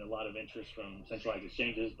 We're getting a lot of interest from centralized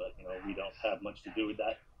exchanges, but we don't have much to do with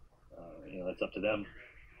that. It's up to them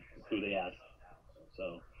who they add.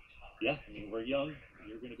 So yeah, we're young.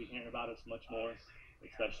 You're going to be hearing about us much more,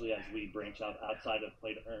 especially as we branch out outside of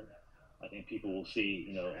play to earn. I think people will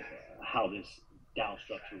see, how this DAO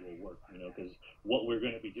structure will work, because what we're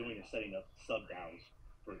going to be doing is setting up sub DAOs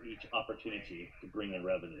for each opportunity to bring in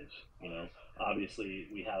revenues. Obviously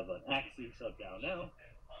we have an Axie sub DAO now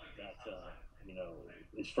that,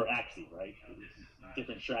 is for Axie, right?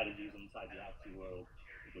 Different strategies inside the Axie world,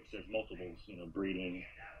 which there's multiples, breeding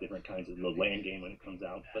different kinds of the land game when it comes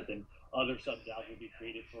out. But then other sub DAOs will be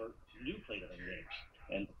created for new play to earn games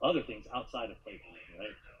and other things outside of play to earn,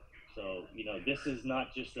 right? So, this is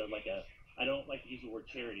not just I don't like to use the word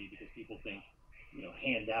charity because people think,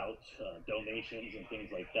 handouts, donations and things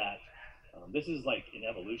like that. This is like an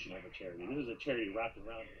evolution of a charity. This is a charity wrapped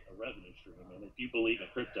around a revenue stream. And if you believe in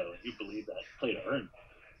crypto and you believe that play to earn,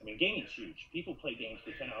 gaming's huge. People play games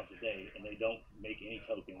for 10 hours a day and they don't make any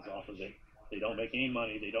tokens off of it. They don't make any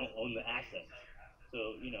money. They don't own the assets.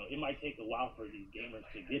 So, it might take a while for these gamers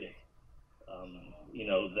to get it.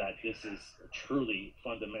 That this is truly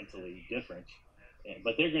fundamentally different,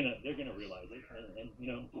 but they're gonna realize it,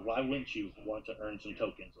 and why wouldn't you want to earn some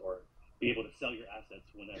tokens or be able to sell your assets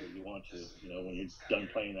whenever you want to, when you're done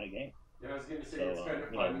playing that game? Yeah, I was gonna say So, it's kind of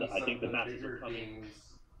funny. I Some think of the the masses are bigger coming games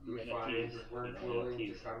through you NFTs. find weren't willing to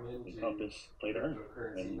NFTs come into encompass play to earn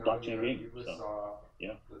cryptocurrency. and Now you blockchain have gaming. So Ubisoft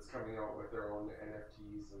yeah, that's coming out with their own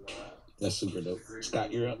NFTs and that. That's super dope.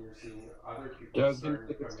 Scott, you're up. You're seeing other people Yeah, I was gonna starting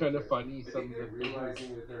say to come it's kind into of it. funny. I Some think of the they're bigger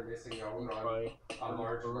realizing that they're missing out you on find a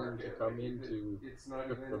large willing to market. come Like into it's not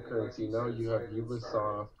even, and like cryptocurrency. you Now said, it's you not have even started.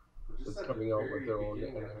 Ubisoft We're just that's at the coming out with very their own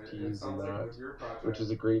beginning of it, and it NFTs and sounds like that, with your which is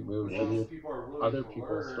project, a great move. as And long you as have people are willing other to people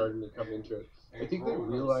learn starting to come into it. I and think they're grow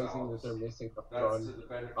realizing that themselves, they're missing out that's to on the a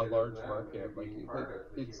benefit of large them market. and Like being part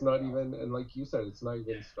of the it's human not DAO. even, and like you said, it's not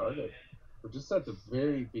even started. We're just at the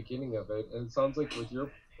very beginning of it. And it sounds like with your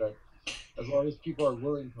project, as long as people are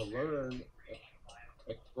willing to learn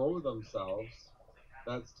and grow themselves,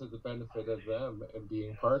 that's to the benefit of them and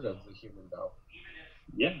being part of the HumanDAO.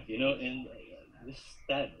 yeah, and this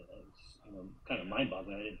that is kind of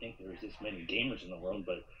mind-boggling. I didn't think there was this many gamers in the world,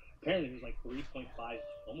 but apparently there's like 3.5,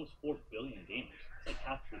 almost 4 billion gamers. It's like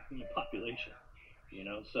half the human population.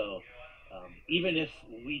 So even if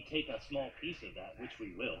we take a small piece of that, which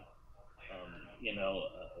we will,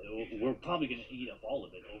 we're probably going to eat up all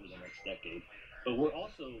of it over the next decade. But we're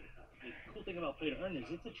also, the cool thing about play to earn is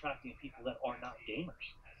it's attracting people that are not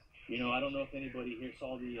gamers. I don't know if anybody here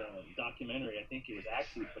saw the documentary. I think it was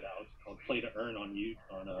actually put out called "Play to Earn" on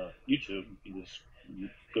YouTube. You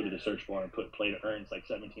go to the search bar and put "Play to Earn." It's like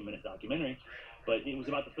 17-minute documentary, but it was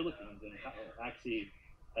about the Philippines and how actually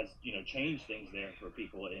has changed things there for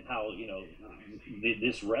people, and how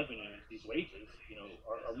this revenue, these wages,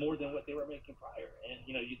 are more than what they were making prior. And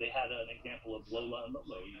they had an example of Lola and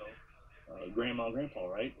Lolo, grandma and grandpa,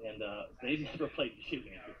 right? And they never played video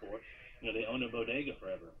games before. They owned a bodega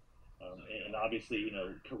forever. And obviously,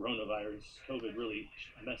 coronavirus, COVID really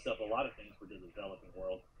messed up a lot of things for the developing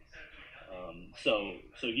world. So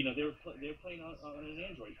they were playing on an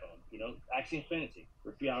Android phone, Axie Infinity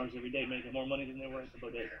for 3 hours every day, making more money than they were at the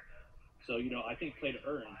bodega. So I think play to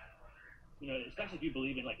earn, especially if you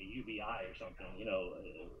believe in like a UBI or something,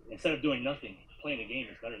 instead of doing nothing, playing a game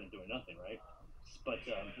is better than doing nothing, right? But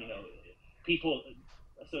people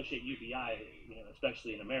associate UBI,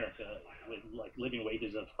 especially in America, with like living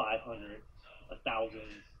wages of 500, 1,000,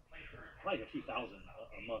 probably a few thousand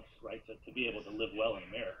a month, right, to be able to live well in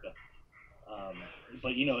America.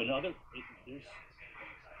 But there's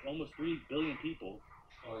almost 3 billion people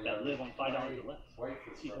that live on $5 or less,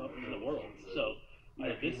 in the world. So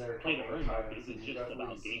this play to earn market isn't just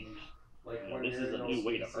about gamers. This is a new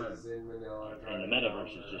way to earn, and the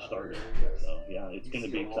metaverse is just starting. So yeah, it's going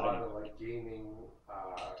to be exciting.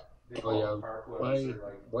 Oh yeah, my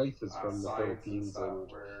wife is from the Philippines, and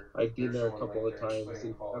I've been there a couple of times,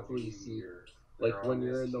 and definitely see like when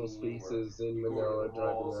you're in those spaces in Manila,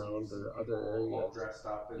 driving around or other areas,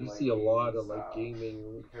 you see a lot of like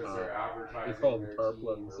gaming. They call them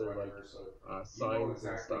tarpaulins. They're like signs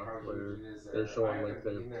and stuff where they're showing like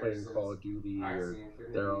they're playing Call of Duty or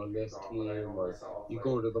they're on this team, or you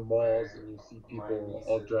go to the malls and you see people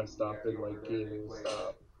all dressed up in like gaming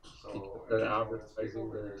stuff because they're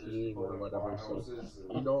advertising their team or whatever. So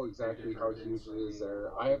you know exactly how huge it is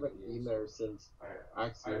there. I haven't been there since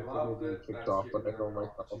Axie Infinity kicked off, but I know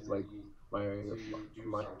myself, like my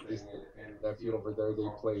niece and nephew over there, they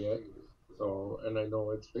play it. So, and I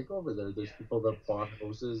know it's big over there. There's people that bought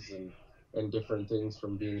houses and different things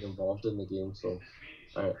from being involved in the game. So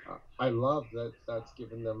I love that that's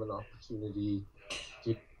given them an opportunity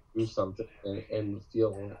to do something and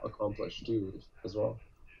feel accomplished too as well.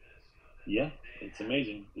 Yeah, it's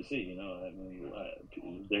amazing to see. You know, I mean,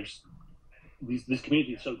 there's this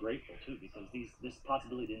community is so grateful too because this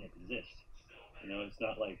possibility didn't exist. You know, it's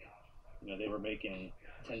not like they were making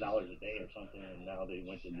 $10 a day or something, and now they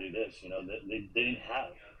went to do this. You know, they didn't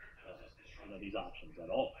have these options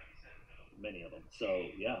at all. Many of them. So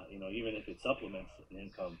yeah, even if it supplements an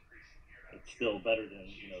income, it's still better than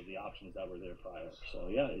the options that were there prior. So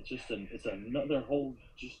yeah, it's another whole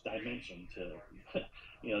just dimension to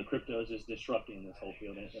crypto is just disrupting this whole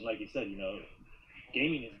field. And like you said,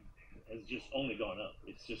 gaming has just only gone up.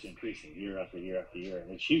 It's just increasing year after year after year,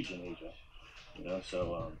 and it's huge in Asia.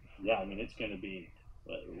 So yeah, I mean it's going to be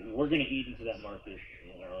we're going to eat into that market,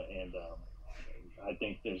 and I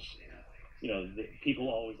think there's people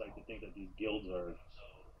always like to think that these guilds are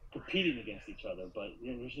competing against each other, but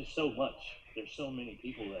there's just so much. There's so many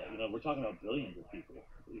people that we're talking about billions of people.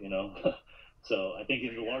 So I think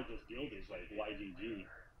the largest guild is like YGG,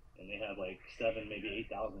 and they have like 7, maybe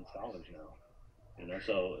 8,000 scholars now.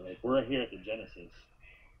 So like we're here at the Genesis,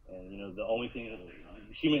 and the only thing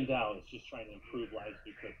HumanDAO is just trying to improve lives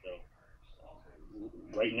through crypto.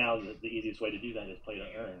 Right now, the easiest way to do that is play to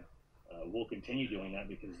earn. We'll continue doing that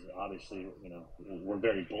because obviously, we're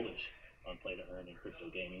very bullish on play to earn in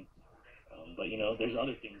crypto gaming. But there's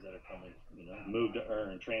other things that are coming. Move to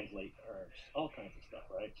earn, translate to earn, all kinds of stuff,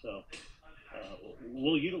 right? So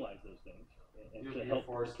we'll utilize those things and to help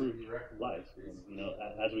improve lives. And,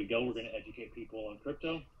 as we go, we're going to educate people on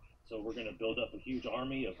crypto. So we're going to build up a huge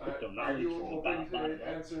army of crypto knowledge from the bottom up.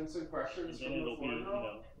 Answering some questions and then it'll be,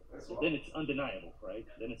 then it's undeniable, right?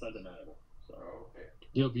 Then it's undeniable. So. Okay.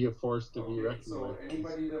 You'll be a force to be reckoned so with. So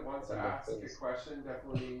anybody that wants to ask a question,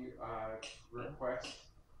 definitely request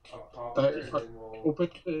up top here, and then open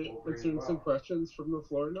to answering some questions from the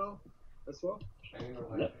floor now as well.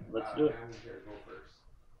 Let's do it. Here, go first.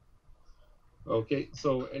 Okay,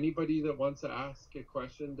 so anybody that wants to ask a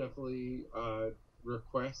question, definitely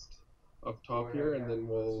request up top here, and then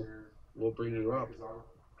we'll bring you up.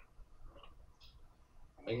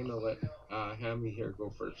 I'm gonna let Hammy here go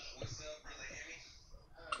first. What's up, brother Hammy?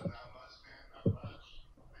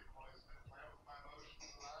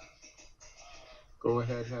 Go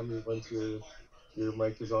ahead, Hammy, once your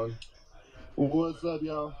mic is on. What's up,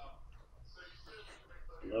 y'all?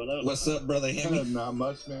 Hello. What's up, brother Hammy? Not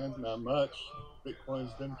much, man. Not much.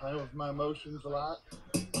 Bitcoin's been playing with my emotions a lot.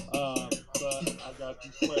 But I got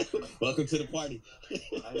these questions. Welcome to the party.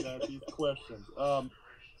 I got these questions.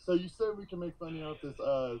 So you said we can make money off this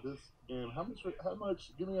game. How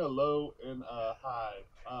much? Give me a low and a high.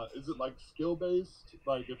 Is it like skill based?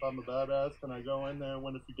 Like if I'm a badass, can I go in there and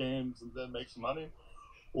win a few games and then make some money,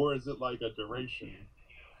 or is it like a duration?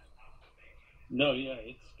 No, yeah,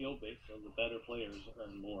 it's skill based. So the better players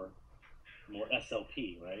earn more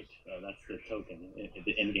SLP, right? That's the token,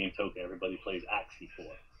 the in-game token. Everybody plays Axie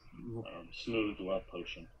for. Smooth Love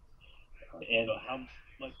Potion. And how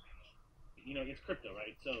much? It's crypto,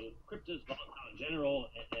 right? So crypto is volatile in general,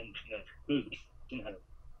 and Smooth has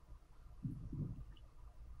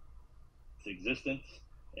its existence,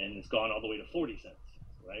 and it's gone all the way to 40 cents,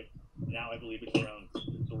 right? Now I believe it's around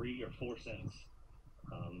 3 or 4 cents.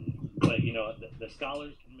 But the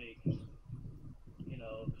scholars can make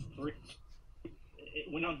three.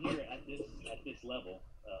 When I'm here at this level,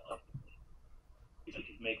 you can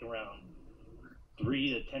make around $3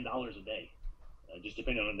 to $10 a day, just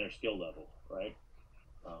depending on their skill level, right?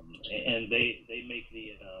 And they make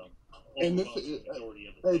the majority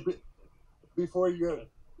of the. Hey, before you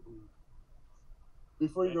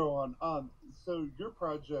go on, so your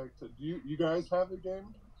project, do you guys have a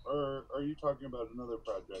game, or are you talking about another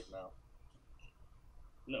project now?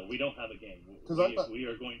 No, we don't have a game. We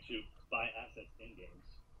are going to buy assets in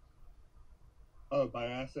games. Oh, buy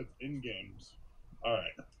assets in games. All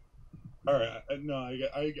right. All right. No, I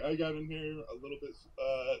got in here a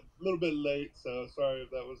little bit late, so sorry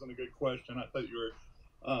if that wasn't a good question. I thought you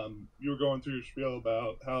were going through your spiel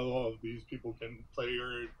about how all of these people can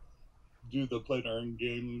do the play to earn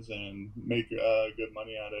games and make good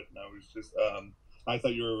money at it. And I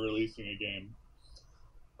thought you were releasing a game.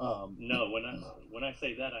 No, when I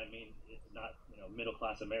say that, I mean not middle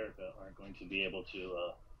class America aren't going to be able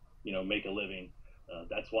to make a living.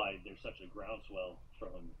 That's why there's such a groundswell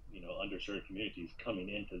from underserved communities coming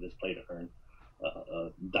into this play to earn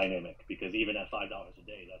dynamic, because even at $5 a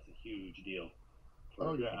day, that's a huge deal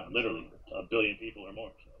for literally a billion people or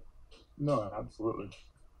more. So. No, absolutely.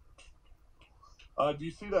 Do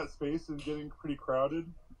you see that space is getting pretty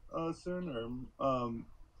crowded soon, or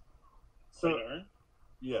play to earn?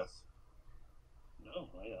 Yes. No,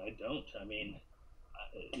 I don't. I mean,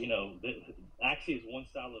 Axie is one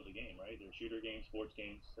style of the game, right? There's shooter games, sports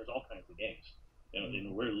games. There's all kinds of games. And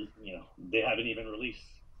they haven't even released.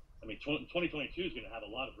 I mean, 2022 is going to have a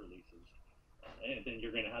lot of releases, and then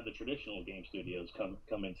you're going to have the traditional game studios come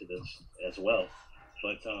into this as well.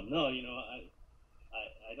 But no, I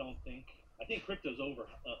don't think. I think crypto's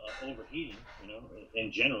overheating.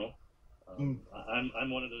 In general. I'm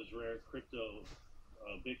one of those rare crypto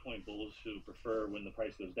Bitcoin bulls who prefer when the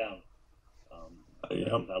price goes down. I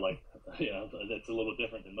like, that's a little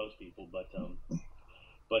different than most people, but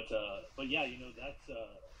yeah, that's.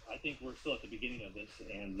 I think we're still at the beginning of this,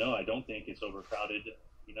 and no, I don't think it's overcrowded.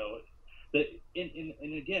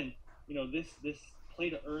 And again, this play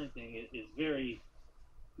to earn thing is very.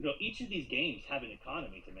 Each of these games have an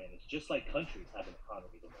economy to manage, just like countries have an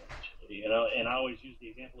economy to manage. And I always use the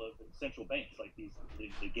example of central banks, like the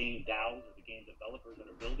game DAOs or the game developers that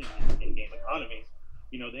are building these in-game economies.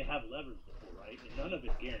 They have levers to pull, right? And none of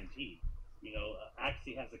it's guaranteed.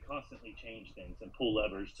 Axie has to constantly change things and pull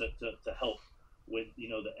levers to help with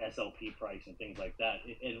the SLP price and things like that.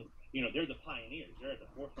 And they're the pioneers. They're at the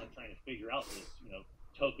forefront trying to figure out this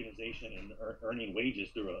tokenization and earning wages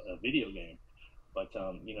through a video game. But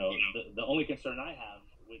the only concern I have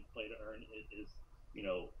with play to earn is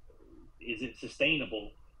is it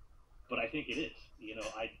sustainable? But I think it is.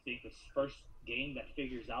 I think the first game that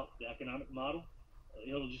figures out the economic model,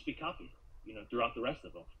 it'll just be copied. Throughout the rest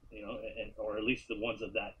of them. Or at least the ones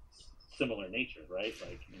of that similar nature, right?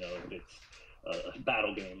 Like if it's a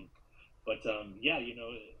battle game. But yeah,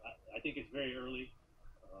 I think it's very early,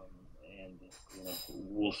 and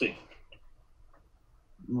we'll see.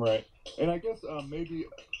 Right, and I guess maybe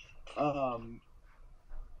the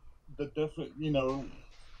different,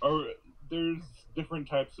 or there's different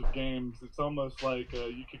types of games. It's almost like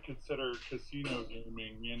you could consider casino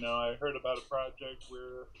gaming. I heard about a project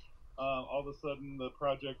where all of a sudden the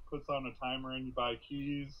project puts on a timer and you buy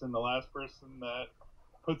keys, and the last person that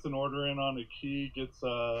puts an order in on a key gets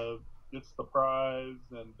the prize,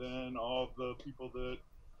 and then all of the people that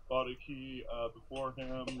bought a key before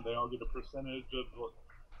him, they all get a percentage of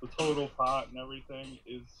the total pot and everything.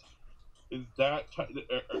 Is that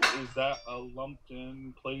a lumped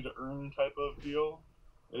in play to earn type of deal?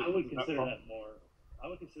 I would consider that more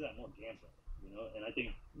gambling, and I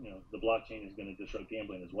think the blockchain is going to disrupt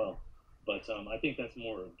gambling as well. But I think that's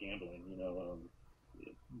more of gambling,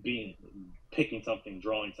 picking something,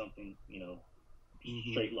 drawing something,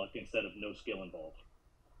 straight luck instead of no skill involved.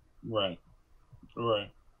 Right.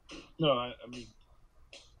 No, I mean,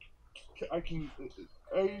 I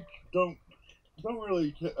don't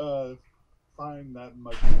really find that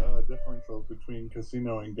much differential between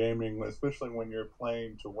casino and gaming, especially when you're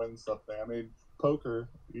playing to win something. I mean, poker,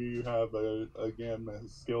 you have a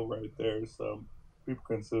skill right there, so people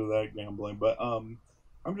consider that gambling. But I'm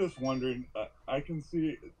just wondering. I can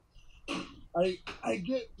see. I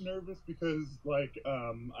get nervous because I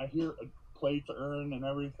hear play to earn and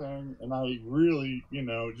everything, and I really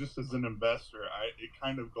just as an investor, it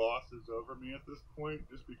kind of glosses over me at this point,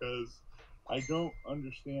 just because I don't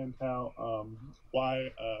understand how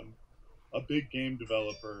why a big game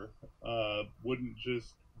developer wouldn't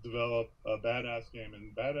just develop a badass game,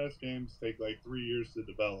 and badass games take like 3 years to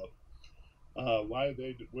develop. Why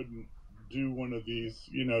they wouldn't do one of these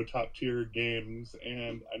top tier games,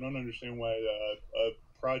 and I don't understand why a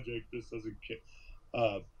project just doesn't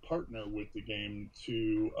partner with the game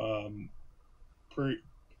to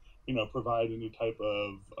provide any type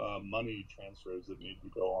of money transfers that need to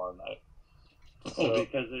go on.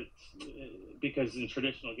 Because in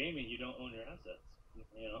traditional gaming you don't own your assets.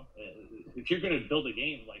 If you're going to build a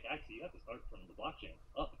game like Axie, you have to start from the blockchain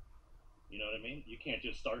up. You know what I mean? You can't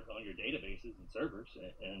just start on your databases and servers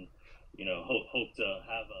and hope to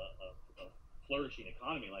have a flourishing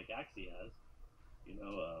economy like Axie has.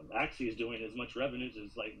 Axie is doing as much revenues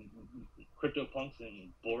as like CryptoPunks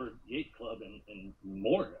and Board Gate Club and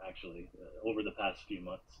more actually over the past few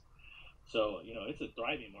months. So it's a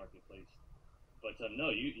thriving marketplace. But no,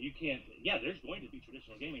 you can't. Yeah, there's going to be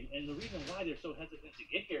traditional gaming, and the reason why they're so hesitant to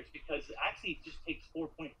get here is because Axie just takes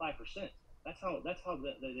 4.5%. That's how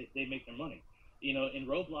they make their money. In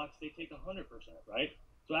Roblox they take 100%, right?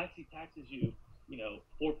 So Axie taxes you,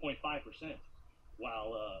 4.5%.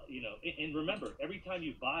 While and remember, every time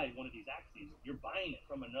you buy one of these Axies, you're buying it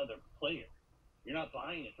from another player. You're not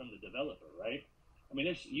buying it from the developer, right? I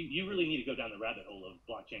mean, you really need to go down the rabbit hole of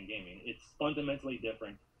blockchain gaming. It's fundamentally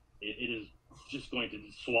different. It is just going to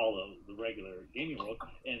swallow the regular gaming world,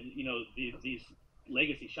 and these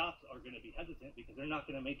legacy shops are going to be hesitant because they're not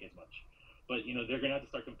going to make as much. But they're going to have to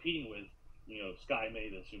start competing with Sky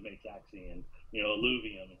Mavis, who makes Axie, and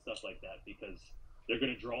Illuvium and stuff like that, because they're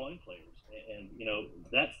going to draw in players. And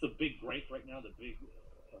that's the big break right now. The big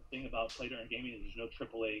thing about play-to-earn gaming is there's no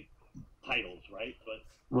AAA titles, right? But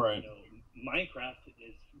Right. Minecraft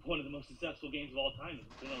is one of the most successful games of all time.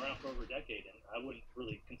 It's been around for over a decade, and I wouldn't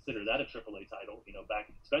really consider that a AAA title. Back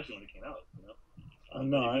especially when it came out.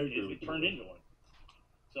 No, I agree. It turned into one.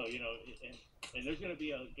 So and there's going to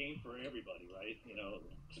be a game for everybody, right?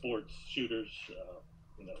 Sports, shooters,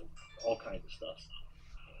 all kinds of stuff.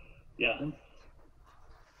 Yeah.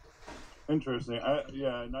 Interesting.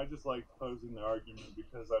 And I just like posing the argument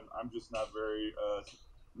because I'm just not very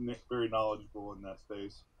very knowledgeable in that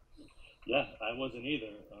space. Yeah, I wasn't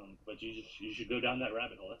either. But you should go down that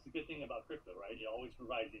rabbit hole. That's the good thing about crypto, right? It always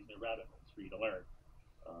provides these new rabbit holes for you to learn,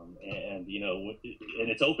 and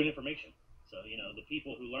it's open information. So the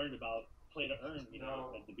people who learned about play to earn,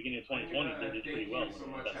 at the beginning of 2020, they did pretty well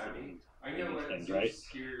when they invested in these things, right?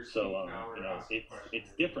 So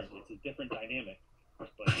it's different. It's a different dynamic. But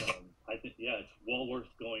I think it's well worth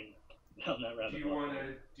going down that rabbit hole.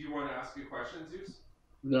 Do you want to ask a question, Zeus?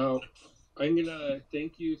 No. I'm gonna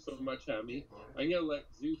thank you so much, Hammy. I'm gonna let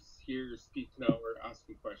Zeus here speak now or ask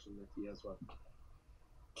a question if he has one.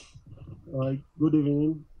 Good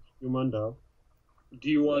evening, HumanDAO. Do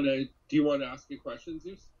you wanna ask a question,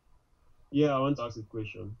 Zeus? Yeah, I want to ask a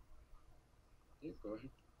question. Yeah, go ahead.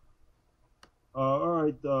 All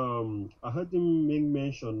right. I heard him make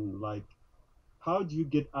mention like, how do you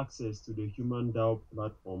get access to the HumanDAO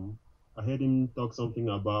platform? I heard him talk something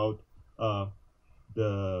about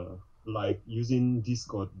the using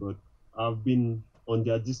Discord, but I've been on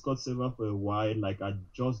their Discord server for a while. Like, I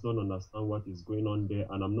just don't understand what is going on there,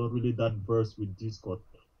 and I'm not really that versed with Discord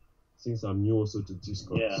since I'm new also to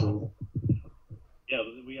Discord. Yeah. So yeah,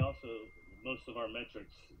 we also, most of our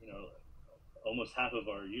metrics, almost half of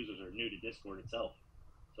our users are new to Discord itself.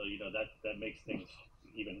 So that makes things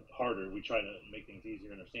even harder. We try to make things easier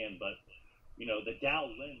to understand, but the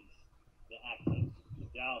DAO lends the access.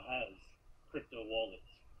 The DAO has crypto wallets,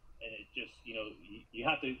 and it just you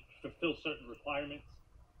have to fulfill certain requirements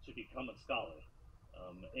to become a scholar,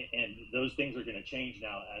 and those things are going to change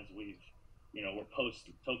now as we're post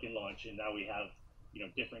token launch, and now we have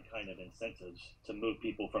different kind of incentives to move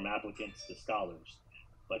people from applicants to scholars.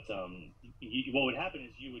 But what would happen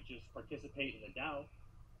is you would just participate in the DAO,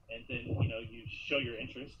 and then you show your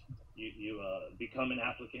interest, you become an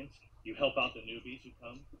applicant, you help out the newbies who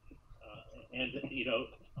come, and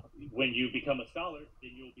when you become a scholar,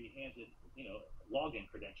 then you'll be handed login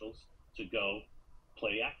credentials to go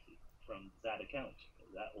play Axie from that account.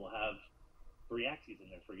 That will have free Axies in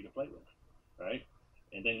there for you to play with, right?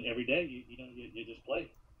 And then every day you just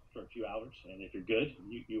play for a few hours, and if you're good,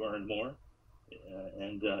 you earn more,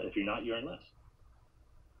 and if you're not, you earn less.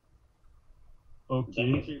 okay. Does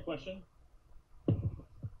that answer your question?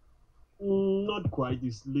 Not quite.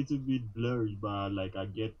 It's a little bit blurry, but I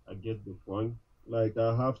get the point. Like,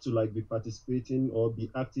 I have to be participating or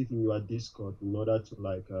be active in your Discord in order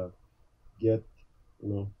to get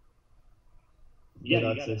Yeah, get you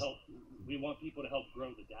access. gotta help. We want people to help grow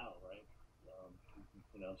the DAO, right?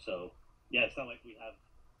 So yeah, it's not like we have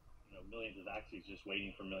millions of Axies just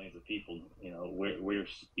waiting for millions of people. We're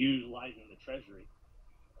utilizing the treasury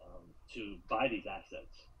to buy these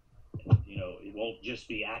assets. And, it won't just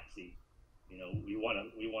be Axie. We want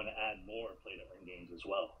to add more play to earn games as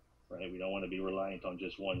well, right? We don't want to be reliant on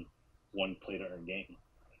just one play to earn game.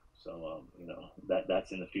 So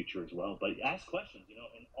that's in the future as well. But ask questions, in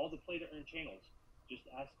all the play to earn channels. Just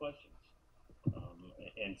ask questions,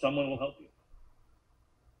 and someone will help you.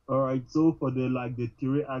 All right. So for the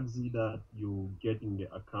 3 Axie that you get in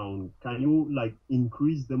the account, can you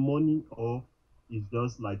increase the money, or is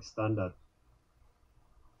just standard?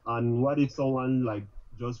 And what if someone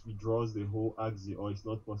just withdraws the whole Axie, or it's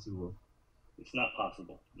not possible? It's not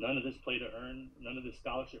possible. None of this play to earn, none of this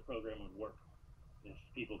scholarship program would work if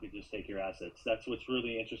people could just take your assets. That's what's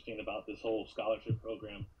really interesting about this whole scholarship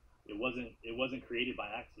program. It wasn't created by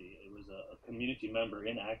Axie. It was a community member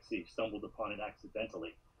in Axie stumbled upon it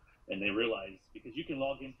accidentally, and they realized because you can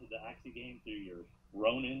log into the Axie game through your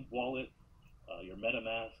Ronin wallet, your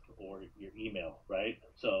MetaMask, or your email, right?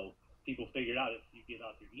 So people figured out if you give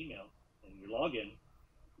out your email and your login,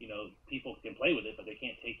 people can play with it, but they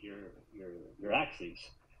can't take your Axies,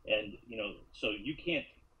 and so you can't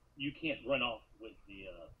run off with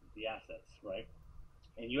the assets, right?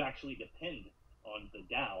 And you actually depend on the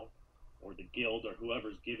DAO or the guild or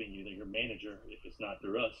whoever's giving you your manager. If it's not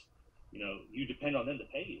through us, you depend on them to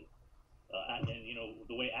pay you. And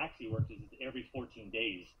the way Axie works is every 14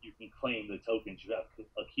 days you can claim the tokens you have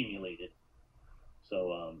accumulated.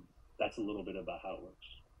 So that's a little bit about how it works.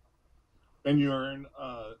 And you earn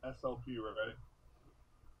SLP, right?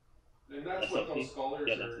 And that's SLP? what those scholars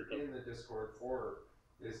Yeah, are in the Discord for,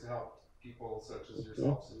 is to help people such as Okay,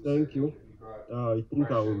 yourselves. thank you. If you've got I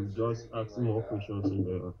think I will questions or just anything ask some like more that, questions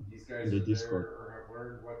these in guys the are Discord. there or have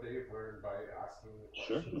learned what they've learned by asking the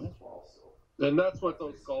Sure. questions as well. So And that's what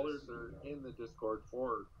those scholars are in the Discord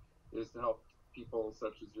for, is to help people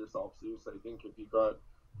such as yourself, Zeus. I think if you got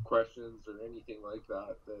questions or anything like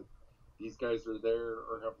that, that these guys are there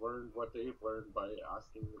or have learned what they've learned by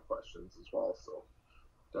asking the questions as well. So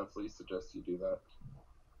definitely suggest you do that.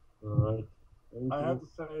 All right. Thank I you. have to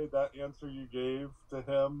say that answer you gave to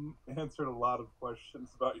him answered a lot of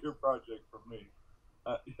questions about your project for me.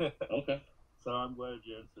 Okay. So I'm glad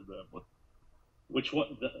you answered that one. Which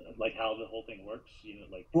one? Like how the whole thing works?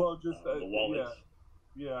 Well, just the wallets.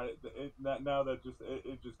 Yeah. Now that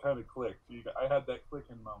it just kind of clicked. I had that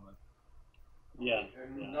clicking moment. Yeah.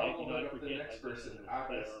 And now we'll let up the next person,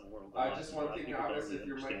 Abbas. Just one thing, Abbas, if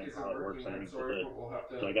your mic isn't working, I'm sorry, but we'll have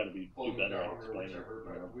to so I got to pull do you better at down or explaining whichever.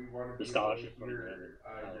 But we want to the be able to scholarship hear program and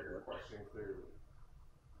how it your works. question clearly.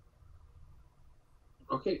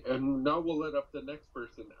 Okay, and now we'll let up the next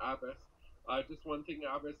person, Abbas. Just one thing,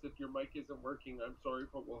 Abbas, if your mic isn't working, I'm sorry,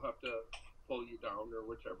 but we'll have to pull you down or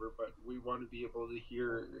whichever, but we want to be able to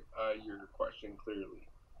hear your question clearly.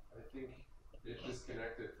 I think it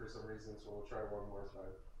disconnected for some reason, so we'll try one more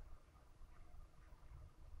time.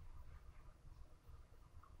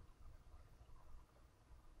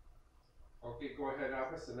 Okay, go ahead,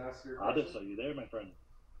 Abbas, and ask your question. Abbas, are you there, my friend?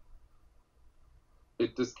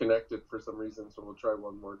 It disconnected for some reason, so we'll try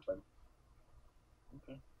one more time.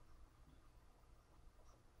 Okay.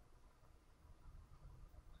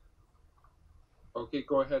 Okay,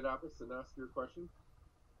 go ahead, Abbas, and ask your question.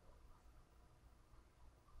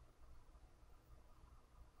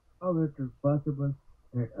 How it is possible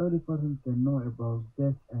that every person can know about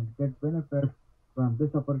this and get benefits from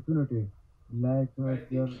this opportunity, like I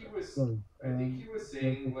your think he was skills and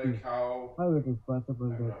saying your like success? how How it is possible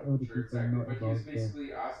I'm that not every sure people exactly, know but he about was this?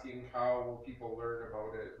 basically asking how will people learn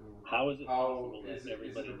about it, and How is it how possible is that it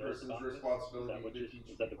everybody a knows person's about this? responsibility to teach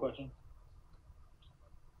Is that the people? question?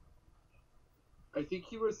 I think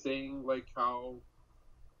he was saying like how,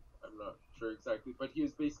 I'm not sure exactly, but he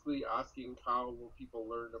was basically asking how will people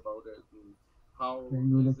learn about it, and how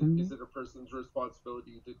is it a person's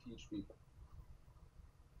responsibility to teach people?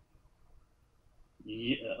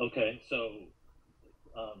 Yeah. Okay. So,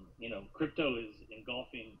 crypto is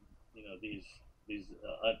engulfing, these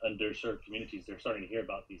underserved communities. They're starting to hear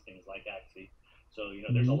about these things like Axie. So,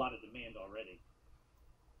 there's a lot of demand already.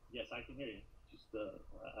 Yes, I can hear you. Just,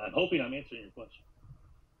 I'm hoping I'm answering your question.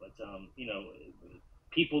 But,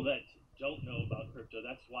 people that don't know about crypto,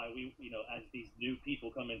 that's why we, as these new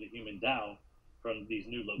people come into HumanDAO from these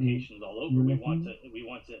new locations all over, we want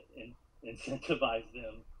to incentivize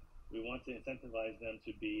them. We want to incentivize them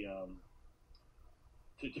to be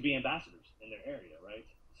to be ambassadors in their area, right?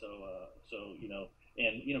 So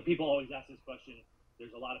people always ask this question.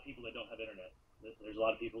 There's a lot of people that don't have internet. There's a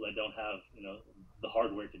lot of people that don't have the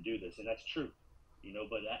hardware to do this, and that's true.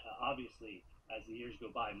 But obviously, as the years go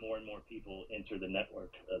by, more and more people enter the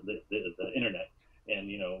network, the internet, and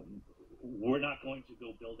we're not going to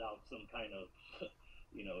go build out some kind of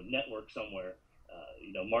network somewhere.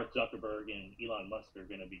 Mark Zuckerberg and Elon Musk are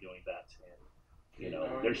going to be doing that,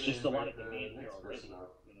 and there's just a lot of demand here already.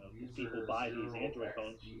 People buy these Android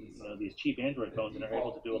phones, these cheap Android phones, and are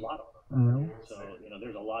able to do a lot on them. So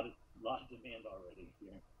there's a lot of demand already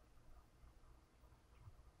here.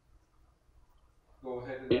 Go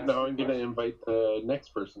ahead and now I'm going to invite the next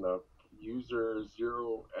person up. User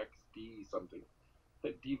 0xd something.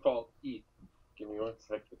 The default ETH. Give me 1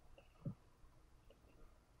 second.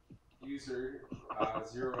 User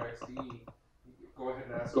 0xd. Go ahead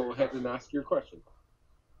and ask. Go ahead and ask your question.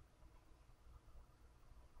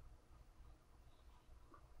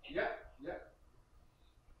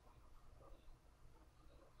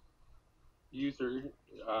 user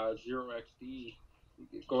 0xd,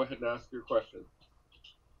 go ahead and ask your question.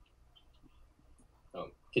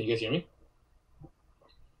 Can you guys hear me?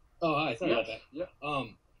 Oh, hi. Sorry about that. Yeah.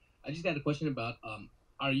 I just got a question about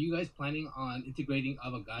are you guys planning on integrating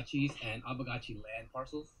Aavegotchis and Aavegotchi land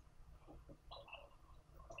parcels?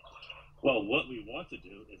 Well, what we want to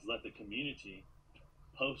do is let the community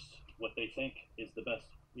post what they think is the best,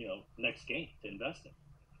 next game to invest in.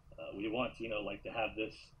 We want, like to have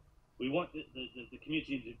this. We want the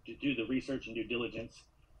community to do the research and due diligence.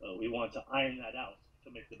 We want to iron that out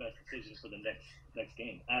to make the best decision for the next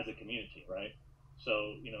game as a community, right?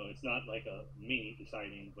 So, it's not like me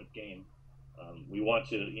deciding what game. We want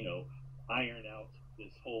to, iron out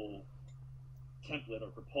this whole template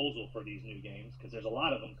or proposal for these new games because there's a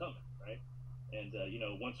lot of them coming, right? And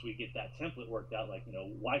once we get that template worked out, like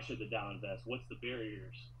why should the DAO invest? What's the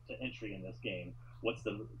barriers to entry in this game? What's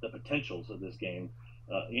the potentials of this game?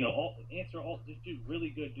 Just do really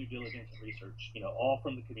good due diligence and research. All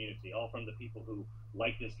from the community, all from the people who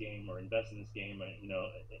like this game or invest in this game,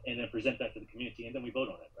 and then present that to the community, and then we vote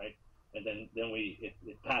on it, right? And then if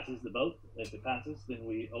it passes the vote, if it passes, then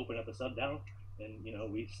we open up a sub DAO, and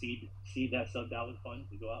we seed that sub DAO with funds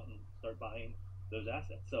to go out and start buying those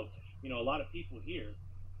assets. So a lot of people here,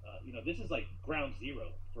 this is like ground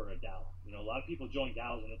zero for a DAO. A lot of people join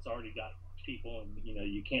DAOs and it's already got people, and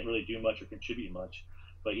you can't really do much or contribute much.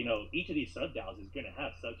 But each of these sub DAOs is going to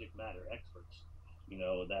have subject matter experts,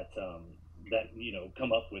 that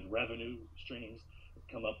come up with revenue streams,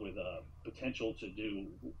 come up with potential to do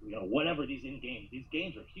whatever these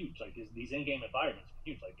games are huge. Like these in-game environments are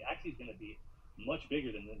huge. Like Axie is going to be much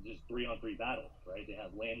bigger than just 3-on-3 battle, right? They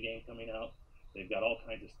have land game coming out. They've got all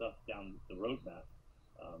kinds of stuff down the roadmap.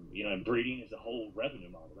 And breeding is a whole revenue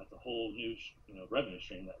model. That's a whole new, revenue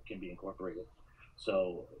stream that can be incorporated.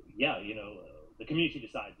 So yeah, the community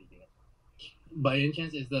decides at the end. By any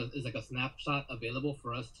chance, is like a snapshot available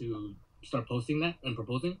for us to start posting that and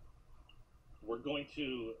proposing? We're going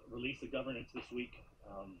to release the governance this week.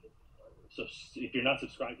 So if you're not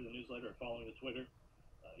subscribed to the newsletter or following the Twitter,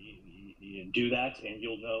 you do that, and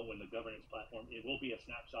you'll know when the governance platform. It will be a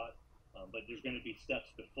snapshot. But there's going to be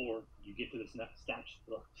steps before you get to the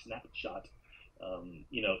snapshot,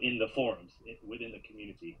 in the forums, within the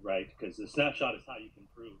community, right? Because the snapshot is how you can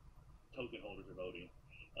prove token holders are voting.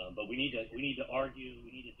 But we need to argue.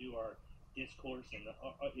 We need to do our discourse and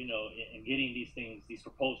and getting these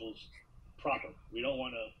proposals proper. We don't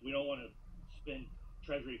want to spend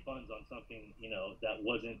treasury funds on something that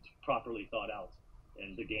wasn't properly thought out,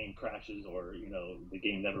 and the game crashes, or the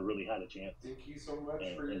game never really had a chance. Thank you so much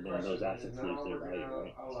for your and then question. those assets lose their value,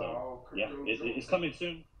 right? So yeah, it's coming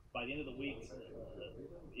soon. By the end of the week,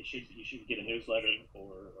 you should get a newsletter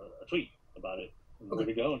or a tweet about it, where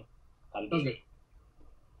to go and how to do it.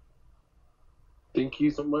 Thank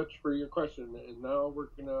you so much for your question. And now we're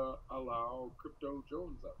gonna allow Crypto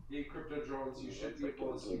Jones up. Hey, Crypto Jones, you should be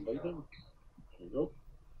able to speak now. There you go.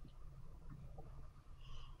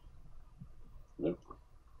 Nope.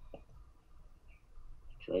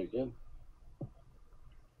 Try again.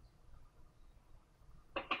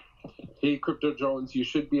 Hey, Crypto Jones, you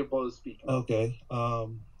should be able to speak now. Okay.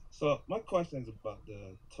 So my question is about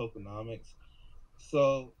the tokenomics.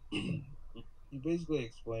 So you basically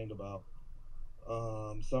explained about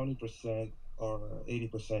 70% or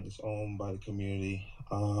 80% is owned by the community,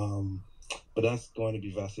 but that's going to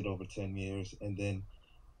be vested over 10 years, and then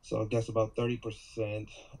so I guess about 30%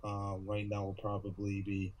 right now will probably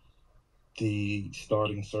be the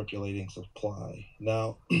starting circulating supply.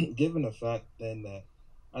 Now, given the fact then that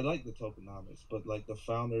I like the tokenomics, but like the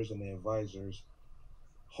founders and the advisors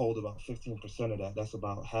hold about 15% of that. That's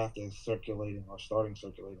about half the circulating or starting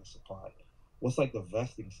circulating supply. What's like the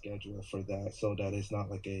vesting schedule for that, so that it's not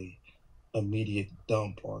like a immediate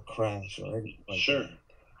dump or crash or anything like Sure. that?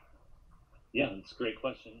 Yeah, it's a great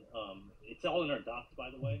question. It's all in our docs, by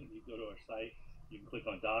the way. You go to our site, you can click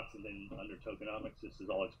on docs, and then under tokenomics, this is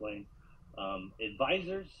all explained.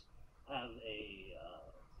 Advisors have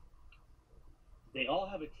they all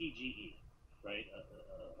have a TGE, right?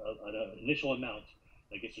 An initial amount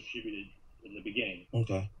that gets distributed in the beginning.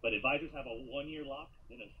 Okay. But advisors have a 1-year lock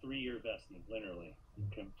and a 3-year vesting, linearly.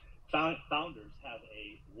 Okay. Founders have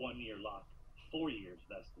a 1-year lock, 4 years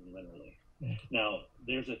vesting, linearly. Okay. Now,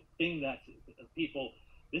 there's a thing that people,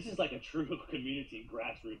 this is like a true community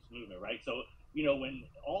grassroots movement, right? So, when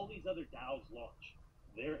all these other DAOs launch,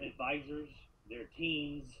 their advisors, their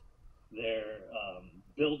teams, their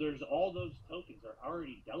builders, all those tokens are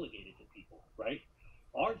already delegated to people, right?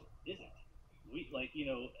 Ours isn't. We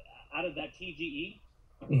out of that TGE,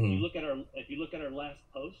 if you look at our last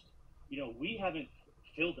post, we haven't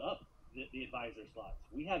filled up the advisor slots.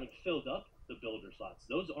 We haven't filled up the builder slots.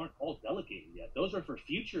 Those aren't all delegated yet. Those are for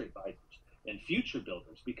future advisors and future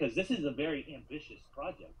builders, because this is a very ambitious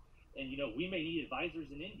project. And, you know, we may need advisors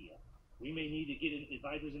in India. We may need to get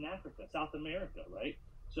advisors in Africa, South America, right?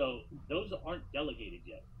 So those aren't delegated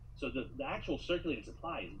yet. So the actual circulating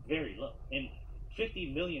supply is very low. And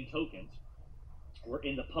 50 million tokens were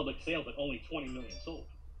in the public sale, but only 20 million sold,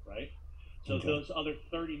 right? So those other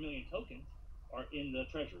 30 million tokens are in the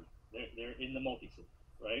treasury. They're in the multi-sig,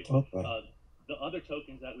 right? Okay. The other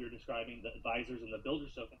tokens that we were describing, the advisors and the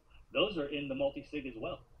builders token, those are in the multi-sig as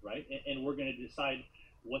well, right? And we're going to decide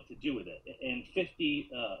what to do with it. And 50,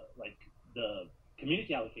 like the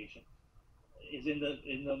community allocation, is in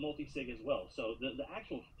the multi-sig as well. So the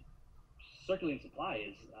actual circulating supply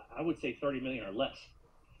is, I would say, 30 million or less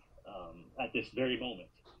at this very moment.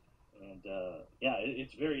 And yeah,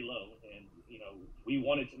 it's very low. And, you know, we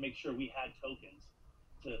wanted to make sure we had tokens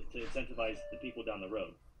to incentivize the people down the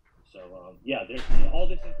road. So yeah, all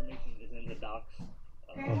this information is in the docs.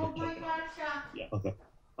 Yeah. Okay.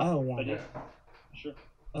 I have one more. Sure.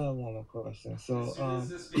 I have one more question. So, as soon as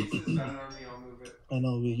this space is done on me, I'll move it. I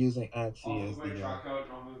know we're using Axie I'll as move my the truck out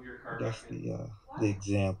and I'll move your car that's back in. the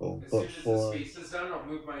example, As but soon as for the space is done, I'll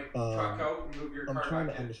move my truck out and move your car I'm trying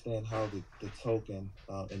back to in. understand how the token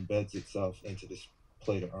embeds itself into this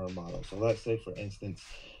play to earn model. So let's say, for instance,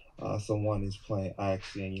 someone is playing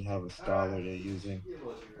Axie and you have a scholar, they're using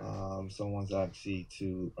someone's Axie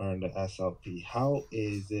to earn the SLP. How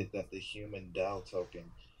is it that the HumanDAO token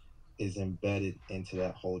is embedded into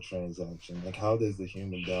that whole transaction? Like, how does the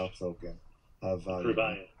HumanDAO token have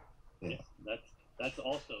value? Yeah, that's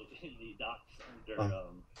also in the docs under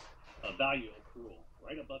value accrual,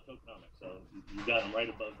 right above tokenomics. So you got them right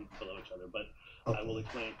above, below each other. But I will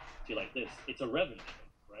explain it to you like this: it's a revenue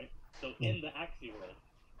stream, right? So in the Axie world,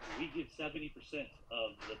 we give 70%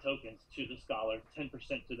 of the tokens to the scholar, 10%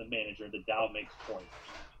 to the manager. The DAO makes 20%,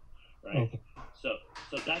 right? So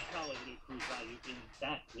that's how it accrues value in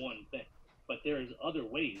that one thing. But there is other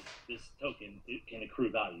ways this token can accrue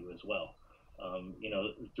value as well. You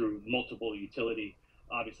know, through multiple utility.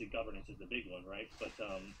 Obviously, governance is the big one, right? But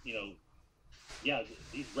you know, yeah,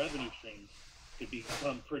 these revenue streams could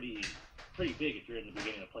become pretty big if you're in the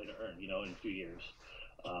beginning of play to earn. You know, in a few years.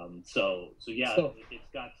 So yeah, it's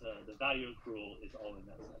got the value accrual is all in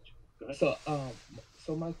that section. Go ahead.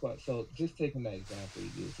 So my question. So just taking that example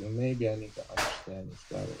you used, and maybe I need to understand this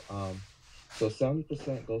better. So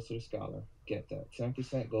 70% goes to the scholar, get that.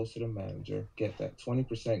 10% goes to the manager, get that.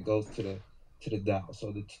 20% goes to the DAO.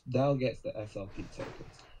 So the DAO gets the SLP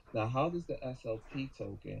tokens. Now, how does the SLP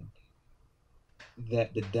token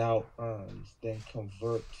that the DAO earns then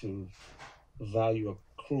convert to value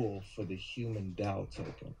accrual for the HumanDAO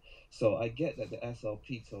token? So I get that the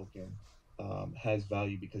SLP token has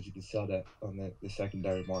value because you can sell that on the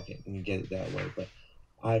secondary market and you get it that way. But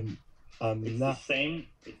it's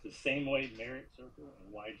the same way Merit Circle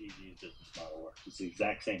and YGG's business model works. It's the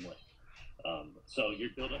exact same way. So you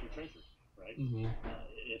build up your treasury, right?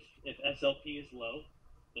 If SLP is low,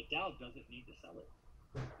 the DAO doesn't need to sell it.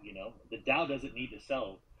 You know, the DAO doesn't need to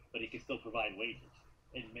sell, but it can still provide wages.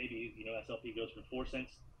 And maybe, you know, SLP goes from 4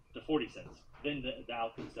 cents to 40 cents. Then the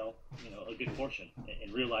DAO can sell, you know, a good portion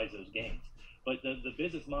and realize those gains. But the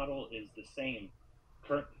business model is the same.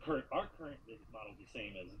 Our current business model is the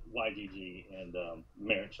same as YGG and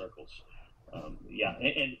Merit Circles. Yeah,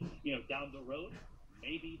 and you know, down the road,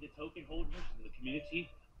 maybe the token holders in the community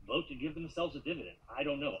vote to give themselves a dividend. I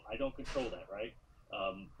don't know. I don't control that, right?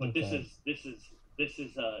 But this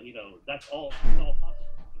is you know, that's all possible,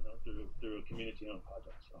 you know, through a community-owned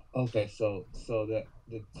project. So. Okay, so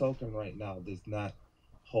the token right now does not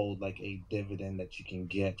hold like a dividend that you can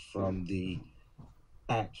get from the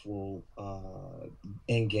actual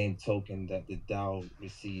in-game token that the DAO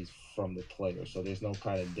receives from the player. So there's no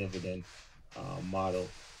kind of dividend model,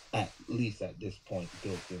 at least at this point,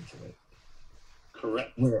 built into it.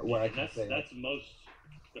 Correct. Where I can say that's most.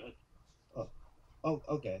 Go ahead. Oh,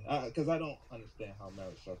 okay. Because I don't understand how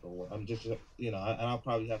Merit Circle works. I'm just, you know, and I'll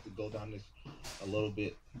probably have to go down this a little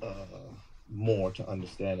bit more to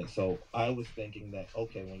understand it. So I was thinking that,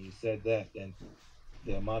 okay, when you said that, then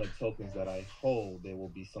the amount of tokens that I hold, there will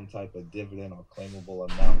be some type of dividend or claimable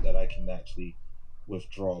amount that I can actually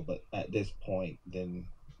withdraw. But at this point, then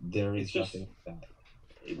there is nothing like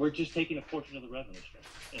that. We're just taking a portion of the revenue stream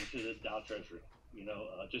into the DAO treasury. You know,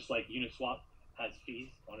 just like Uniswap has fees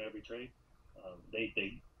on every trade.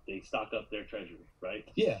 They stock up their treasury, right?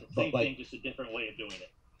 Yeah, same thing, just a different way of doing it.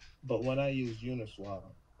 But when I use Uniswap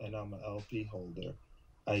and I'm an LP holder,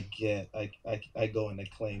 I go and I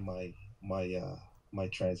claim my my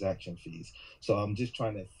transaction fees. So I'm just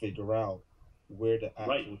trying to figure out where the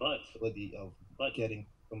actual ability of getting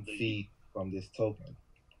some fee from this token.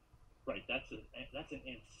 Right, that's an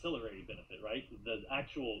ancillary benefit, right? The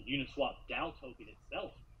actual Uniswap DAO token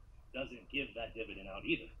itself doesn't give that dividend out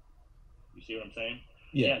either. You see what I'm saying?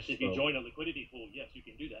 Yes, if you join a liquidity pool, yes, you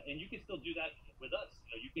can do that, and you can still do that with us.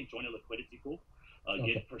 You can join a liquidity pool,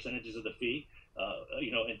 get percentages of the fee,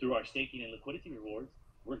 and through our staking and liquidity rewards,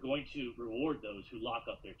 we're going to reward those who lock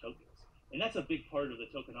up their tokens, and that's a big part of the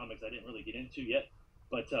tokenomics I didn't really get into yet,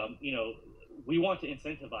 but we want to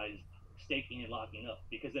incentivize staking and locking up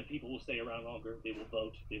because then people will stay around longer, they will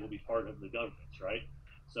vote, they will be part of the governments, right?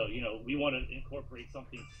 So we want to incorporate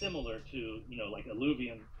something similar to like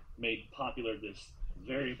Illuvium made popular this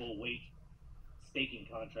variable weight staking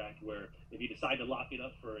contract where if you decide to lock it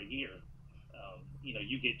up for a year,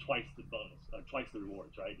 you get twice the bonus, twice the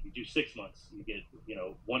rewards, right? If you do 6 months, you get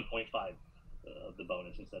 1.5 of the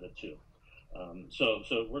bonus instead of 2.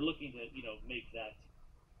 So we're looking to make that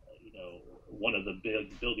one of the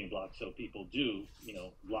big building blocks so people do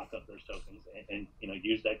lock up those tokens and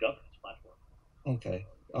use that governance platform. Okay,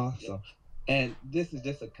 awesome. And this is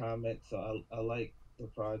just a comment, so I like the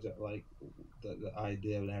project, like the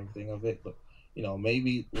idea and everything of it, but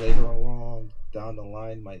maybe later on down the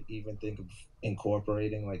line might even think of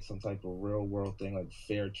incorporating like some type of real world thing like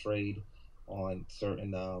fair trade on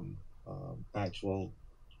certain actual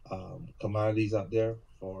commodities out there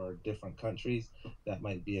for different countries. That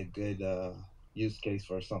might be a good use case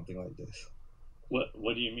for something like this. What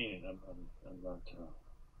do you mean? I'm not.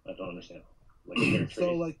 I don't understand. Like fair trade?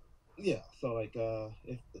 So like, yeah. So like,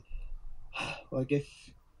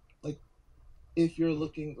 if you're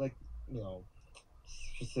looking like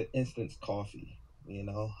just for instance, coffee.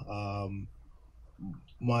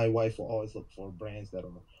 My wife will always look for brands that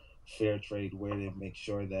are fair trade, where they make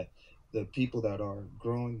sure that the people that are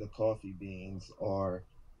growing the coffee beans are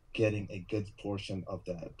getting a good portion of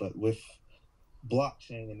that. But with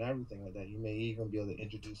blockchain and everything like that, you may even be able to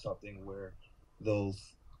introduce something where those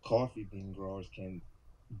coffee bean growers can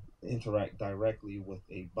interact directly with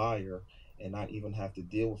a buyer and not even have to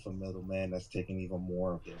deal with a middleman that's taking even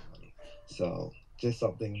more of their money. So just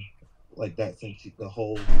something like that, since the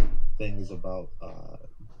whole thing is about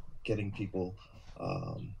getting people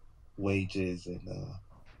wages and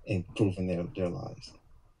improving their lives.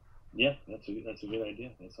 Yeah, that's a good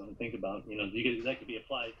idea. That's something to think about. That could be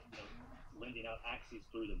applied. Lending out axes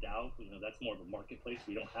through the DAO. That's more of a marketplace.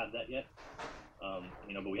 We don't have that yet.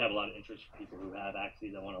 But we have a lot of interest from people who have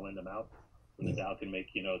axes that want to lend them out. So the DAO can make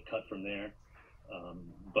a cut from there.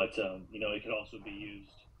 But it could also be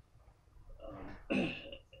used.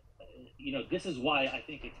 This is why I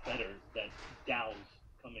think it's better that DAOs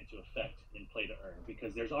come into effect in play to earn,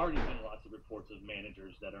 because there's already been lots of reports of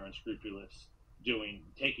managers that are unscrupulous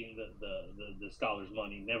taking the scholars'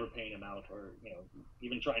 money, never paying them out, or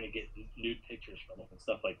even trying to get nude pictures from them and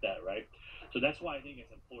stuff like that, right? So that's why I think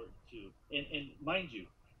it's important to and mind you,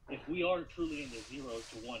 if we are truly in the 0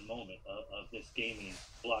 to 1 moment of this gaming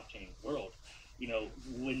blockchain world,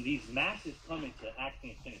 when these masses come into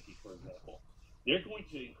Axie Infinity, for example, they're going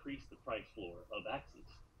to increase the price floor of Axies,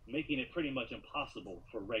 making it pretty much impossible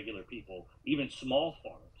for regular people, even small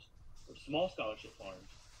farms or small scholarship farms,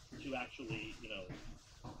 to actually,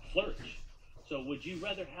 flourish. So would you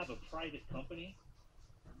rather have a private company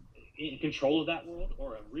in control of that world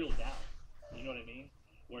or a real DAO? You know what I mean?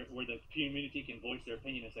 Where the community can voice their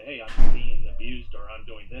opinion and say, hey, I'm being abused, or I'm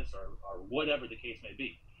doing this, or whatever the case may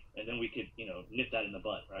be. And then we could, nip that in the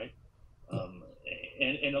butt, right?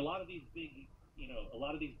 And a lot of these big,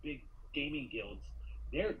 gaming guilds,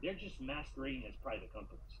 they're just masquerading as private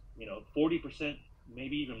companies. 40%,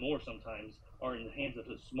 maybe even more sometimes, are in the hands of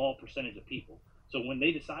a small percentage of people. So when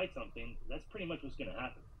they decide something, that's pretty much what's going to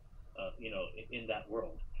happen, in that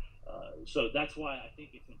world. So that's why I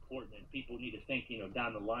think it's important, and people need to think,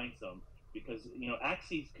 down the line some, because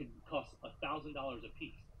Axies could cost $1,000 a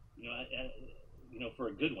piece. For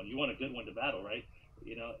a good one, you want a good one to battle, right?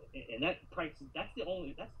 And that price, that's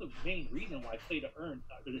the main reason why play to earn,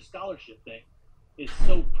 the scholarship thing, is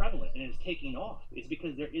so prevalent and is taking off. Is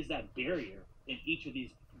because there is that barrier in each of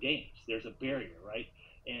these games. There's a barrier, right?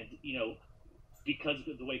 And because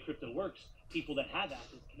of the way crypto works, people that have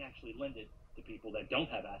assets can actually lend it to people that don't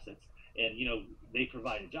have assets, and they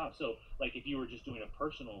provide a job. So like if you were just doing a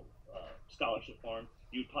personal scholarship farm,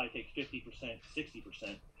 you'd probably take 50%,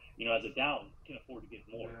 60%. As a DAO, can afford to get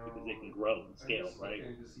more because they can grow and scale, right?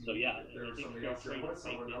 So yeah, I think fair trade is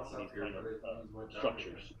baked into these kind of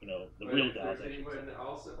structures. The real DAOs, I should say. Anyone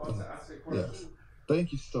else that wants to ask a question? Yes.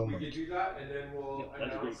 Thank you so We much. could do that, and then we'll Yeah,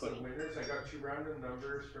 that's a great announce the question. winners. I got 2 random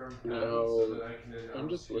numbers from Patty Now, so that I can announce I'm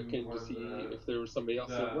just who looking to won see if there was somebody else.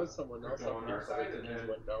 There the was someone else crypto up on here, our but I side, think and he's then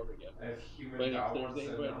went down again. if But if HumanDAO there's wants to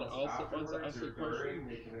anyone announce else that wants to afterwards ask or a question, during,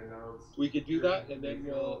 they can announce. we could do that, and then they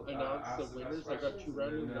we'll can, announce the ask the best winners. I got 2 questions, and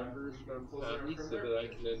random then numbers we can from close it out Pammy from so there. that I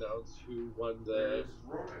can announce who won There's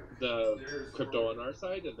Romic. the There's crypto Romic on our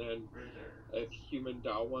side, and then right there. if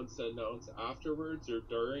HumanDAO wants to announce afterwards or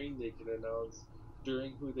during, they can announce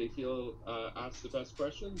during who they feel asked the best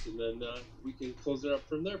questions, and then we can close it up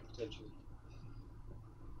from there potentially.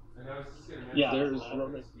 And I was just going to mention, Yeah. There's as well,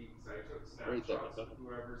 Romic because I took right there. snapshots of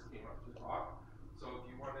whoever's came up to talk. So if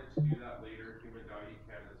you wanted to do that later, HumanDAO, you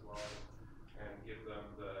can as well, and give them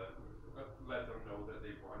let them know that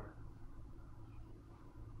they've won.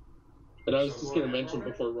 And I was So just go going to ahead, mention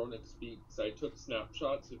Romic. before Ronak speaks, I took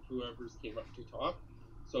snapshots of whoever's came up to talk.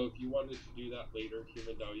 So if you wanted to do that later,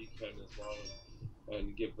 HumanDAO, you can as well,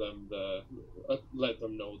 and give them let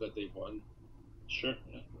them know that they've won. Sure.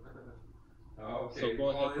 Yeah. Okay, So go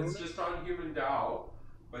well, ahead, it's Ronak. just on HumanDAO,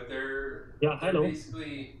 but they're hello.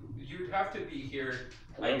 basically, you'd have to be here,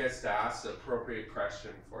 I guess, to ask the appropriate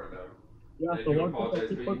question for them. Yeah, I so do what's the apologize,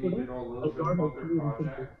 topic but for you need today? to know a I little bit can't about their actually listen to.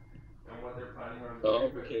 project and what they're planning on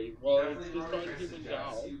doing. But Okay, well, it's definitely, just Romic, on I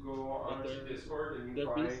suggest HumanDAO, you go but onto Discord and you they're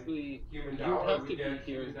find basically, HumanDAO, you'd or have we to be get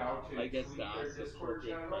here, HumanDAO to I guess, to tweet their ask the Discord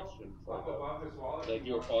appropriate channel question for up them. above as well. I If do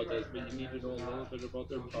you want to, I apologize, can but you need to recommend know a that. little bit about So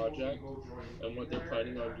their people can project go join and what in they're there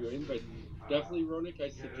planning and on doing. But actually definitely, Ronak, I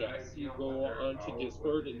get an suggest idea you on what go they're onto about, what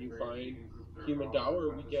Discord the and you different find gaming groups are about, HumanDAO, or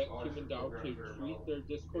what we the get scholarship HumanDAO to programs are tweet about. their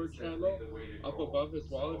Discord It's definitely channel the way to up go. above as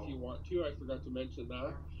well if So you want to. I forgot to mention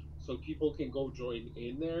that. So people can go join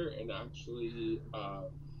in there and actually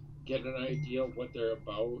get an idea of what they're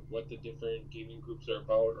about, what the different gaming groups are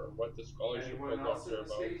about, or what the scholarship anyone else programs in are the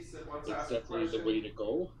about. space that wants to It's ask a definitely the question way to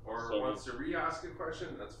go. or So wants to re-ask a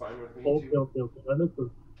question, that's fine with me Okay, too. okay,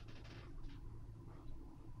 understood.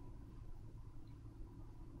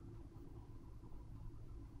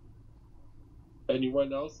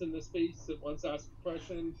 anyone else in the space that wants to ask a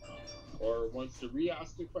question or wants to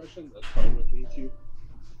re-ask a question, that's fine with me too.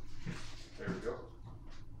 There we go.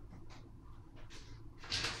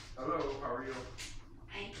 Hello, how are you?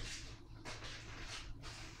 Hi.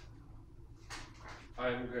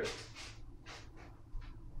 I'm good.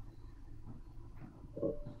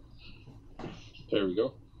 There we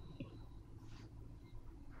go.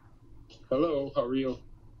 Hello, how are you?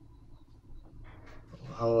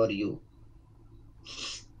 How are you?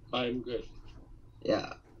 I'm good.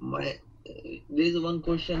 Yeah, there is one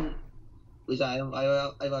question which I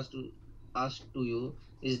was to ask to you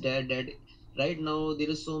is that right now there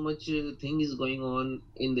is so much thing is going on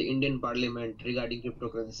in the Indian Parliament regarding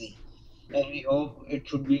cryptocurrency, and we hope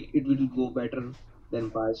it will go better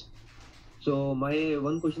than past. So my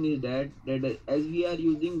one question is that as we are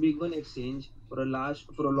using BigONE exchange for a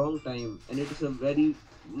long time, and it is a very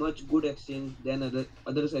much good exchange than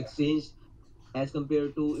others exchange as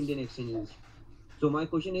compared to Indian exchanges. So my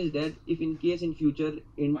question is that if in case in future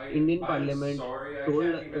in Indian I'm Parliament sorry, I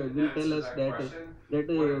told can't even will tell answer us that that question. that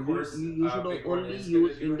What we course you should BigONE only is going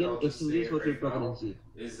to use do, and Indian I'll just say exchanges it for right now, cryptocurrency,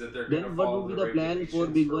 is that they're going to then what follow would be the the plan for regulations for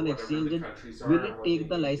BigONE whatever exchange? the That countries will are and it what they take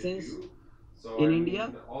the need to license do. So in I India,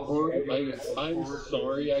 mean, all or you can do is look I'm forward to the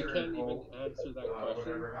sorry, I future can't and even hope answer that question.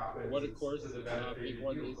 whatever happens What, of is course, to the benefit Big of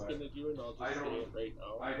One you. is going But to do, and I'll I just say don't, it right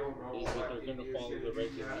now, I don't know is that what they're going to India is follow going the to do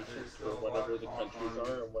yet. There's regulations for still a lot whatever of the talk countries on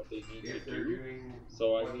are and what they need to if they're do. doing So,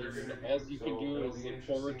 I what they're mean, going to all do. you So can do it'll is be look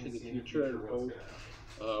forward to interesting to the see in the future future and what's hope going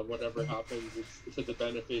to happen. whatever happens, it's to the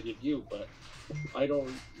benefit of you. But I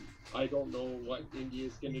don't know what India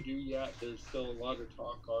is going to do yet. There's still a lot of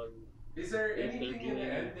talk on Is there if they're anything in the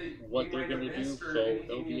end doing that what we they're might have going to do. missed, or So it'll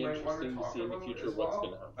anything you be might want to interesting to talk see in the about future as what's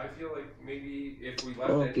going to well? happen. I feel like maybe if we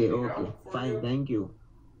left okay, anything okay, out for fine, you. thank you.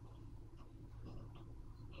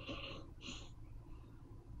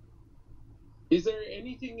 Is there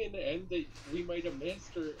anything in the end that we might have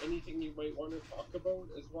missed or anything you might want to talk about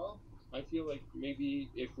as well? I feel like maybe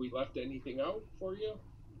if we left anything out for you.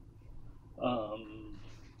 No,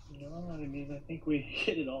 I mean, I think we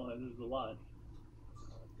hit it all. There's a lot.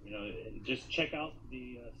 Just check out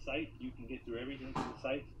the site. You can get through everything through the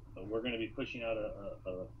site. We're going to be pushing out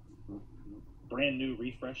a brand new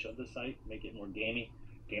refresh of the site, make it more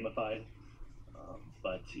gamified.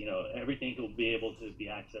 But everything will be able to be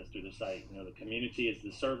accessed through the site. The community is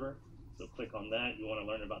the server, so click on that. You want to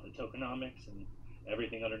learn about the tokenomics and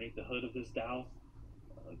everything underneath the hood of this DAO.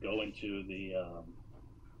 Go into the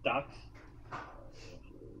docs.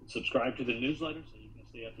 Subscribe to the newsletter so you can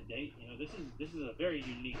stay up to date. This is a very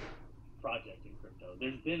unique project in crypto.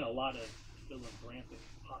 There's been a lot of still rampant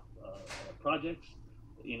projects,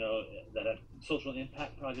 that have social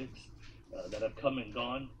impact projects that have come and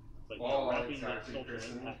gone. But wrapping Exactly, the social Chris.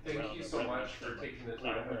 And impact thank around you a so revenue much for stream like taking the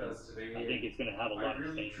play to time with earn, us today. I think it's going to have a I lot of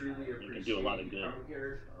really, staying truly power and can do a lot appreciate of you good. coming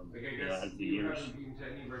here. Like, I guess As the you years haven't been to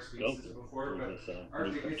any of our go spaces before, through but this our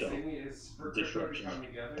new biggest crypto thing is for crypto to disruption. come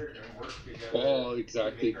together and work together Well, to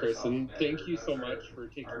exactly, make Chris, ourselves and better. thank you That's so much for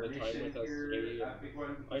taking our the time mission with us here today. And at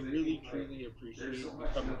BigONE, I because I really, think truly there's appreciate so you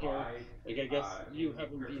much coming here. divide Like, I guess you in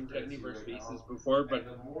haven't been to any of cryptocurrency our right spaces now. before, but And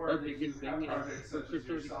the more our that you biggest thing have is projects for such as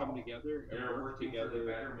crypto to come yourself together that and are work working for the together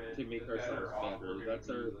betterment, to make the better ourselves off we're better. going That's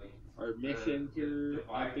to be. Like, our mission the here at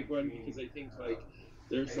divide BigONE, between because I think like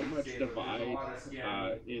there's so I hate to much say it, but there's a divide lot of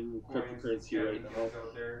scammy in coins and cryptocurrency right scammy now. things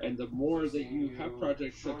out there. And the So more that seeing you have you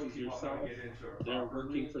projects such showing as people how to yourself, get into it they're working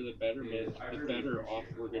properly for the betterment, I the really better off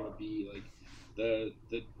appreciate it we're a going to lot. be. Like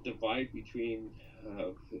the divide between,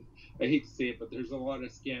 I hate to say it, but there's a lot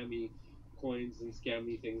of scammy coins and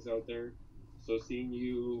scammy things out there. So seeing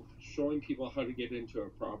you showing people how to get into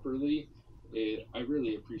it properly, I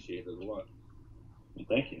really appreciate it a lot.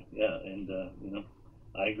 Thank you. Yeah, and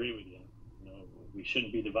I agree with you. We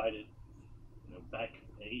shouldn't be divided. Back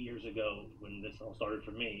 8 years ago when this all started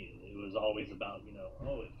for me, it was always about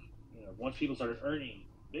if once people started earning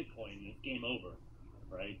Bitcoin, it's game over,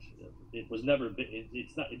 right? It was never.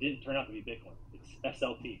 It's not. It didn't turn out to be Bitcoin. It's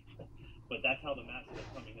SLT, but that's how the masses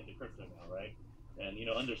are coming into crypto now, right? And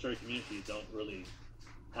underserved communities don't really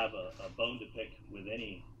have a bone to pick with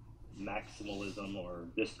any maximalism or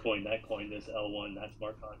this coin, this L1, that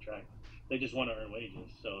smart contract. They just want to earn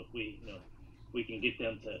wages. So if we can get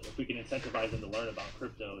them to, if we can incentivize them to learn about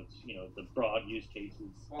crypto, it's the broad use cases,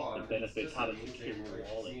 the benefits, how to secure your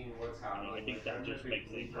wallet. I think that just makes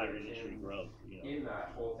the entire industry grow,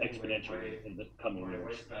 exponentially in the coming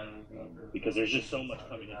years, because there's just so much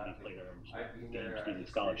coming into these play to earn games through these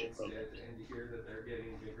scholarship programs. And to hear that they're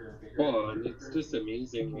getting bigger and bigger. Well, and it's just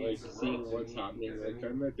amazing, like seeing what's happening. Like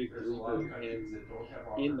I'm a big believer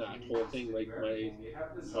in that whole thing. Like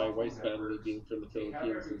my wife's family being from the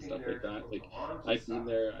Philippines and stuff like that. Like I've been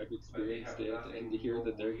there, I've experienced it, and to hear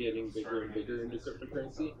that they're getting bigger and bigger into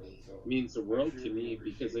cryptocurrency means the world to me,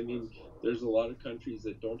 because I mean there's a lot of countries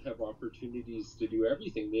that don't have opportunities to do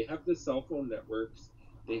everything. They have the cell phone networks,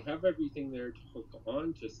 they have everything there to hook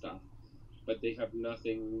on to stuff, but they have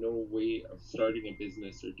nothing, no way of starting a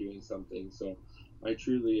business or doing something. So I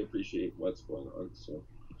truly appreciate what's going on. So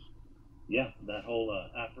yeah, that whole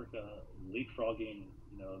Africa leapfrogging,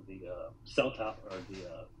 the cell tower or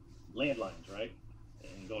the landlines, right,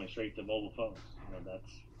 and going straight to mobile phones.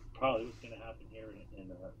 That's probably what's going to happen here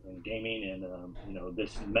in gaming and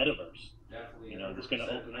this metaverse. Definitely, it's going to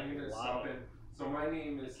open up a lot of so my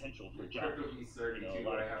name is potential for jobs. A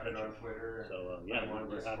lot of potential. On Twitter. So yeah,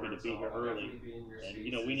 we're happy to be here early, and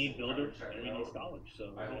we need builders and we need scholars.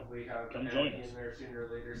 So come join us. In there sooner or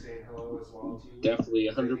later saying hello as well too. Definitely,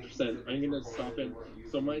 100%. I'm gonna stop in.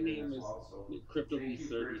 So my name is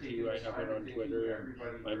CryptoBeast32. I have it on Twitter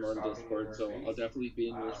and I'm on Discord. So I'll definitely be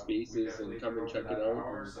in your spaces and come and check it out.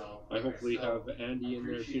 And I hopefully have Andy in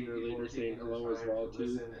there sooner or later saying hello as well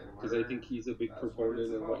too, because I think he's a big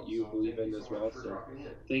proponent in what you believe in as well. So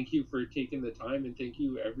thank you for taking the time, and thank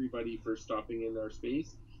you everybody for stopping in our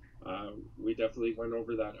space. We definitely went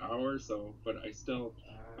over that hour, but I still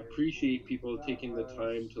appreciate people taking the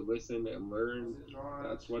time to listen and learn.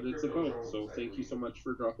 That's what it's about. So thank you so much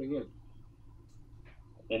for dropping in.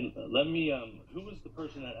 And let me, who was the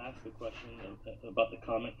person that asked the question about the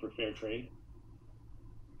comment for fair trade?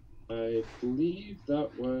 I believe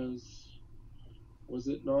that was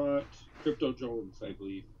it not Crypto Jones, I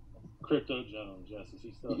believe. Crypto Jones, yes. Is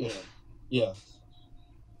he still here? Yes.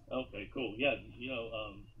 Okay, cool. Yeah,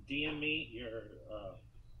 DM me your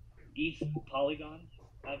East Polygon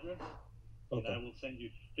address, and I will send you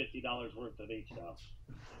 $50 worth of HDAO.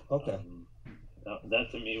 Okay. That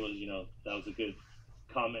to me was, that was a good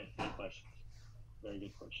comment and questions. Very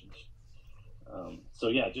good questions. So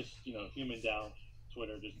yeah, just, HumanDAO,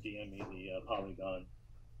 Twitter, just DM me the Polygon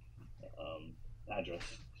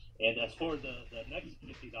address. And as for the next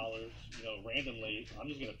 $50, randomly, I'm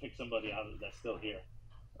just gonna pick somebody out that's still here.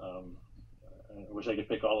 I wish I could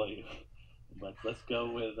pick all of you, but let's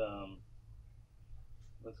go with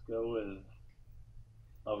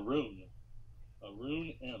Arun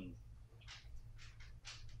M.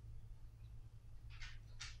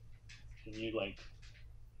 Can you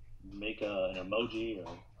make an emoji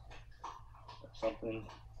or something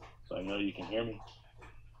so I know you can hear me?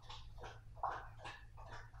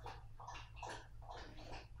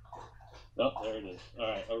 Oh, there it is. All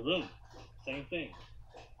right, Arun, same thing.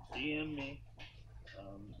 DM me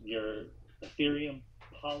your Ethereum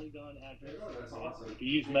Polygon address. Oh, that's awesome. If you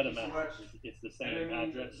use Thank you so MetaMask, much. it's the And same I mean,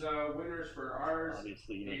 address. the winners for ours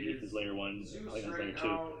Obviously, you know, is ETH is layer 1, Zeus Polygon's right layer 2.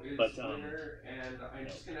 now is But winner, and I'm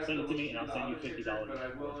just gonna have send to it to look me, and through I'll the send you other $50 pictures, but I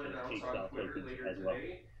for will the announce HDAO on Twitter tokens later as well.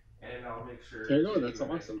 today, and I'll make sure. There you go. to That's do a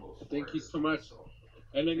nice awesome. post Thank for you it so as well. much. So,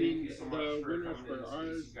 And I thank mean, you so much the for winners coming for in the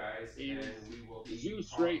ours space, you guys, is and we will be Zeus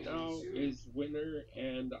talking right now soon. is winner,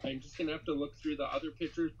 and I'm just gonna have to look through the other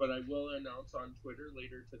pictures, but I will announce on Twitter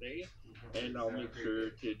later today, and I'll make sure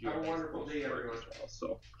to do Have a a nice wonderful post day, for it everyone. as well.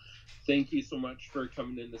 So, thank you so much for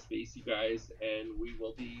coming into space, you guys, and we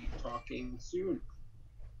will be talking soon.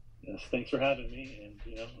 Yes, thanks for having me, and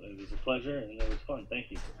you know, it was a pleasure and it was fun.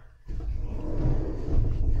 Thank you.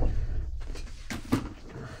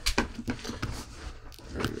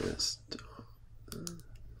 Ernest.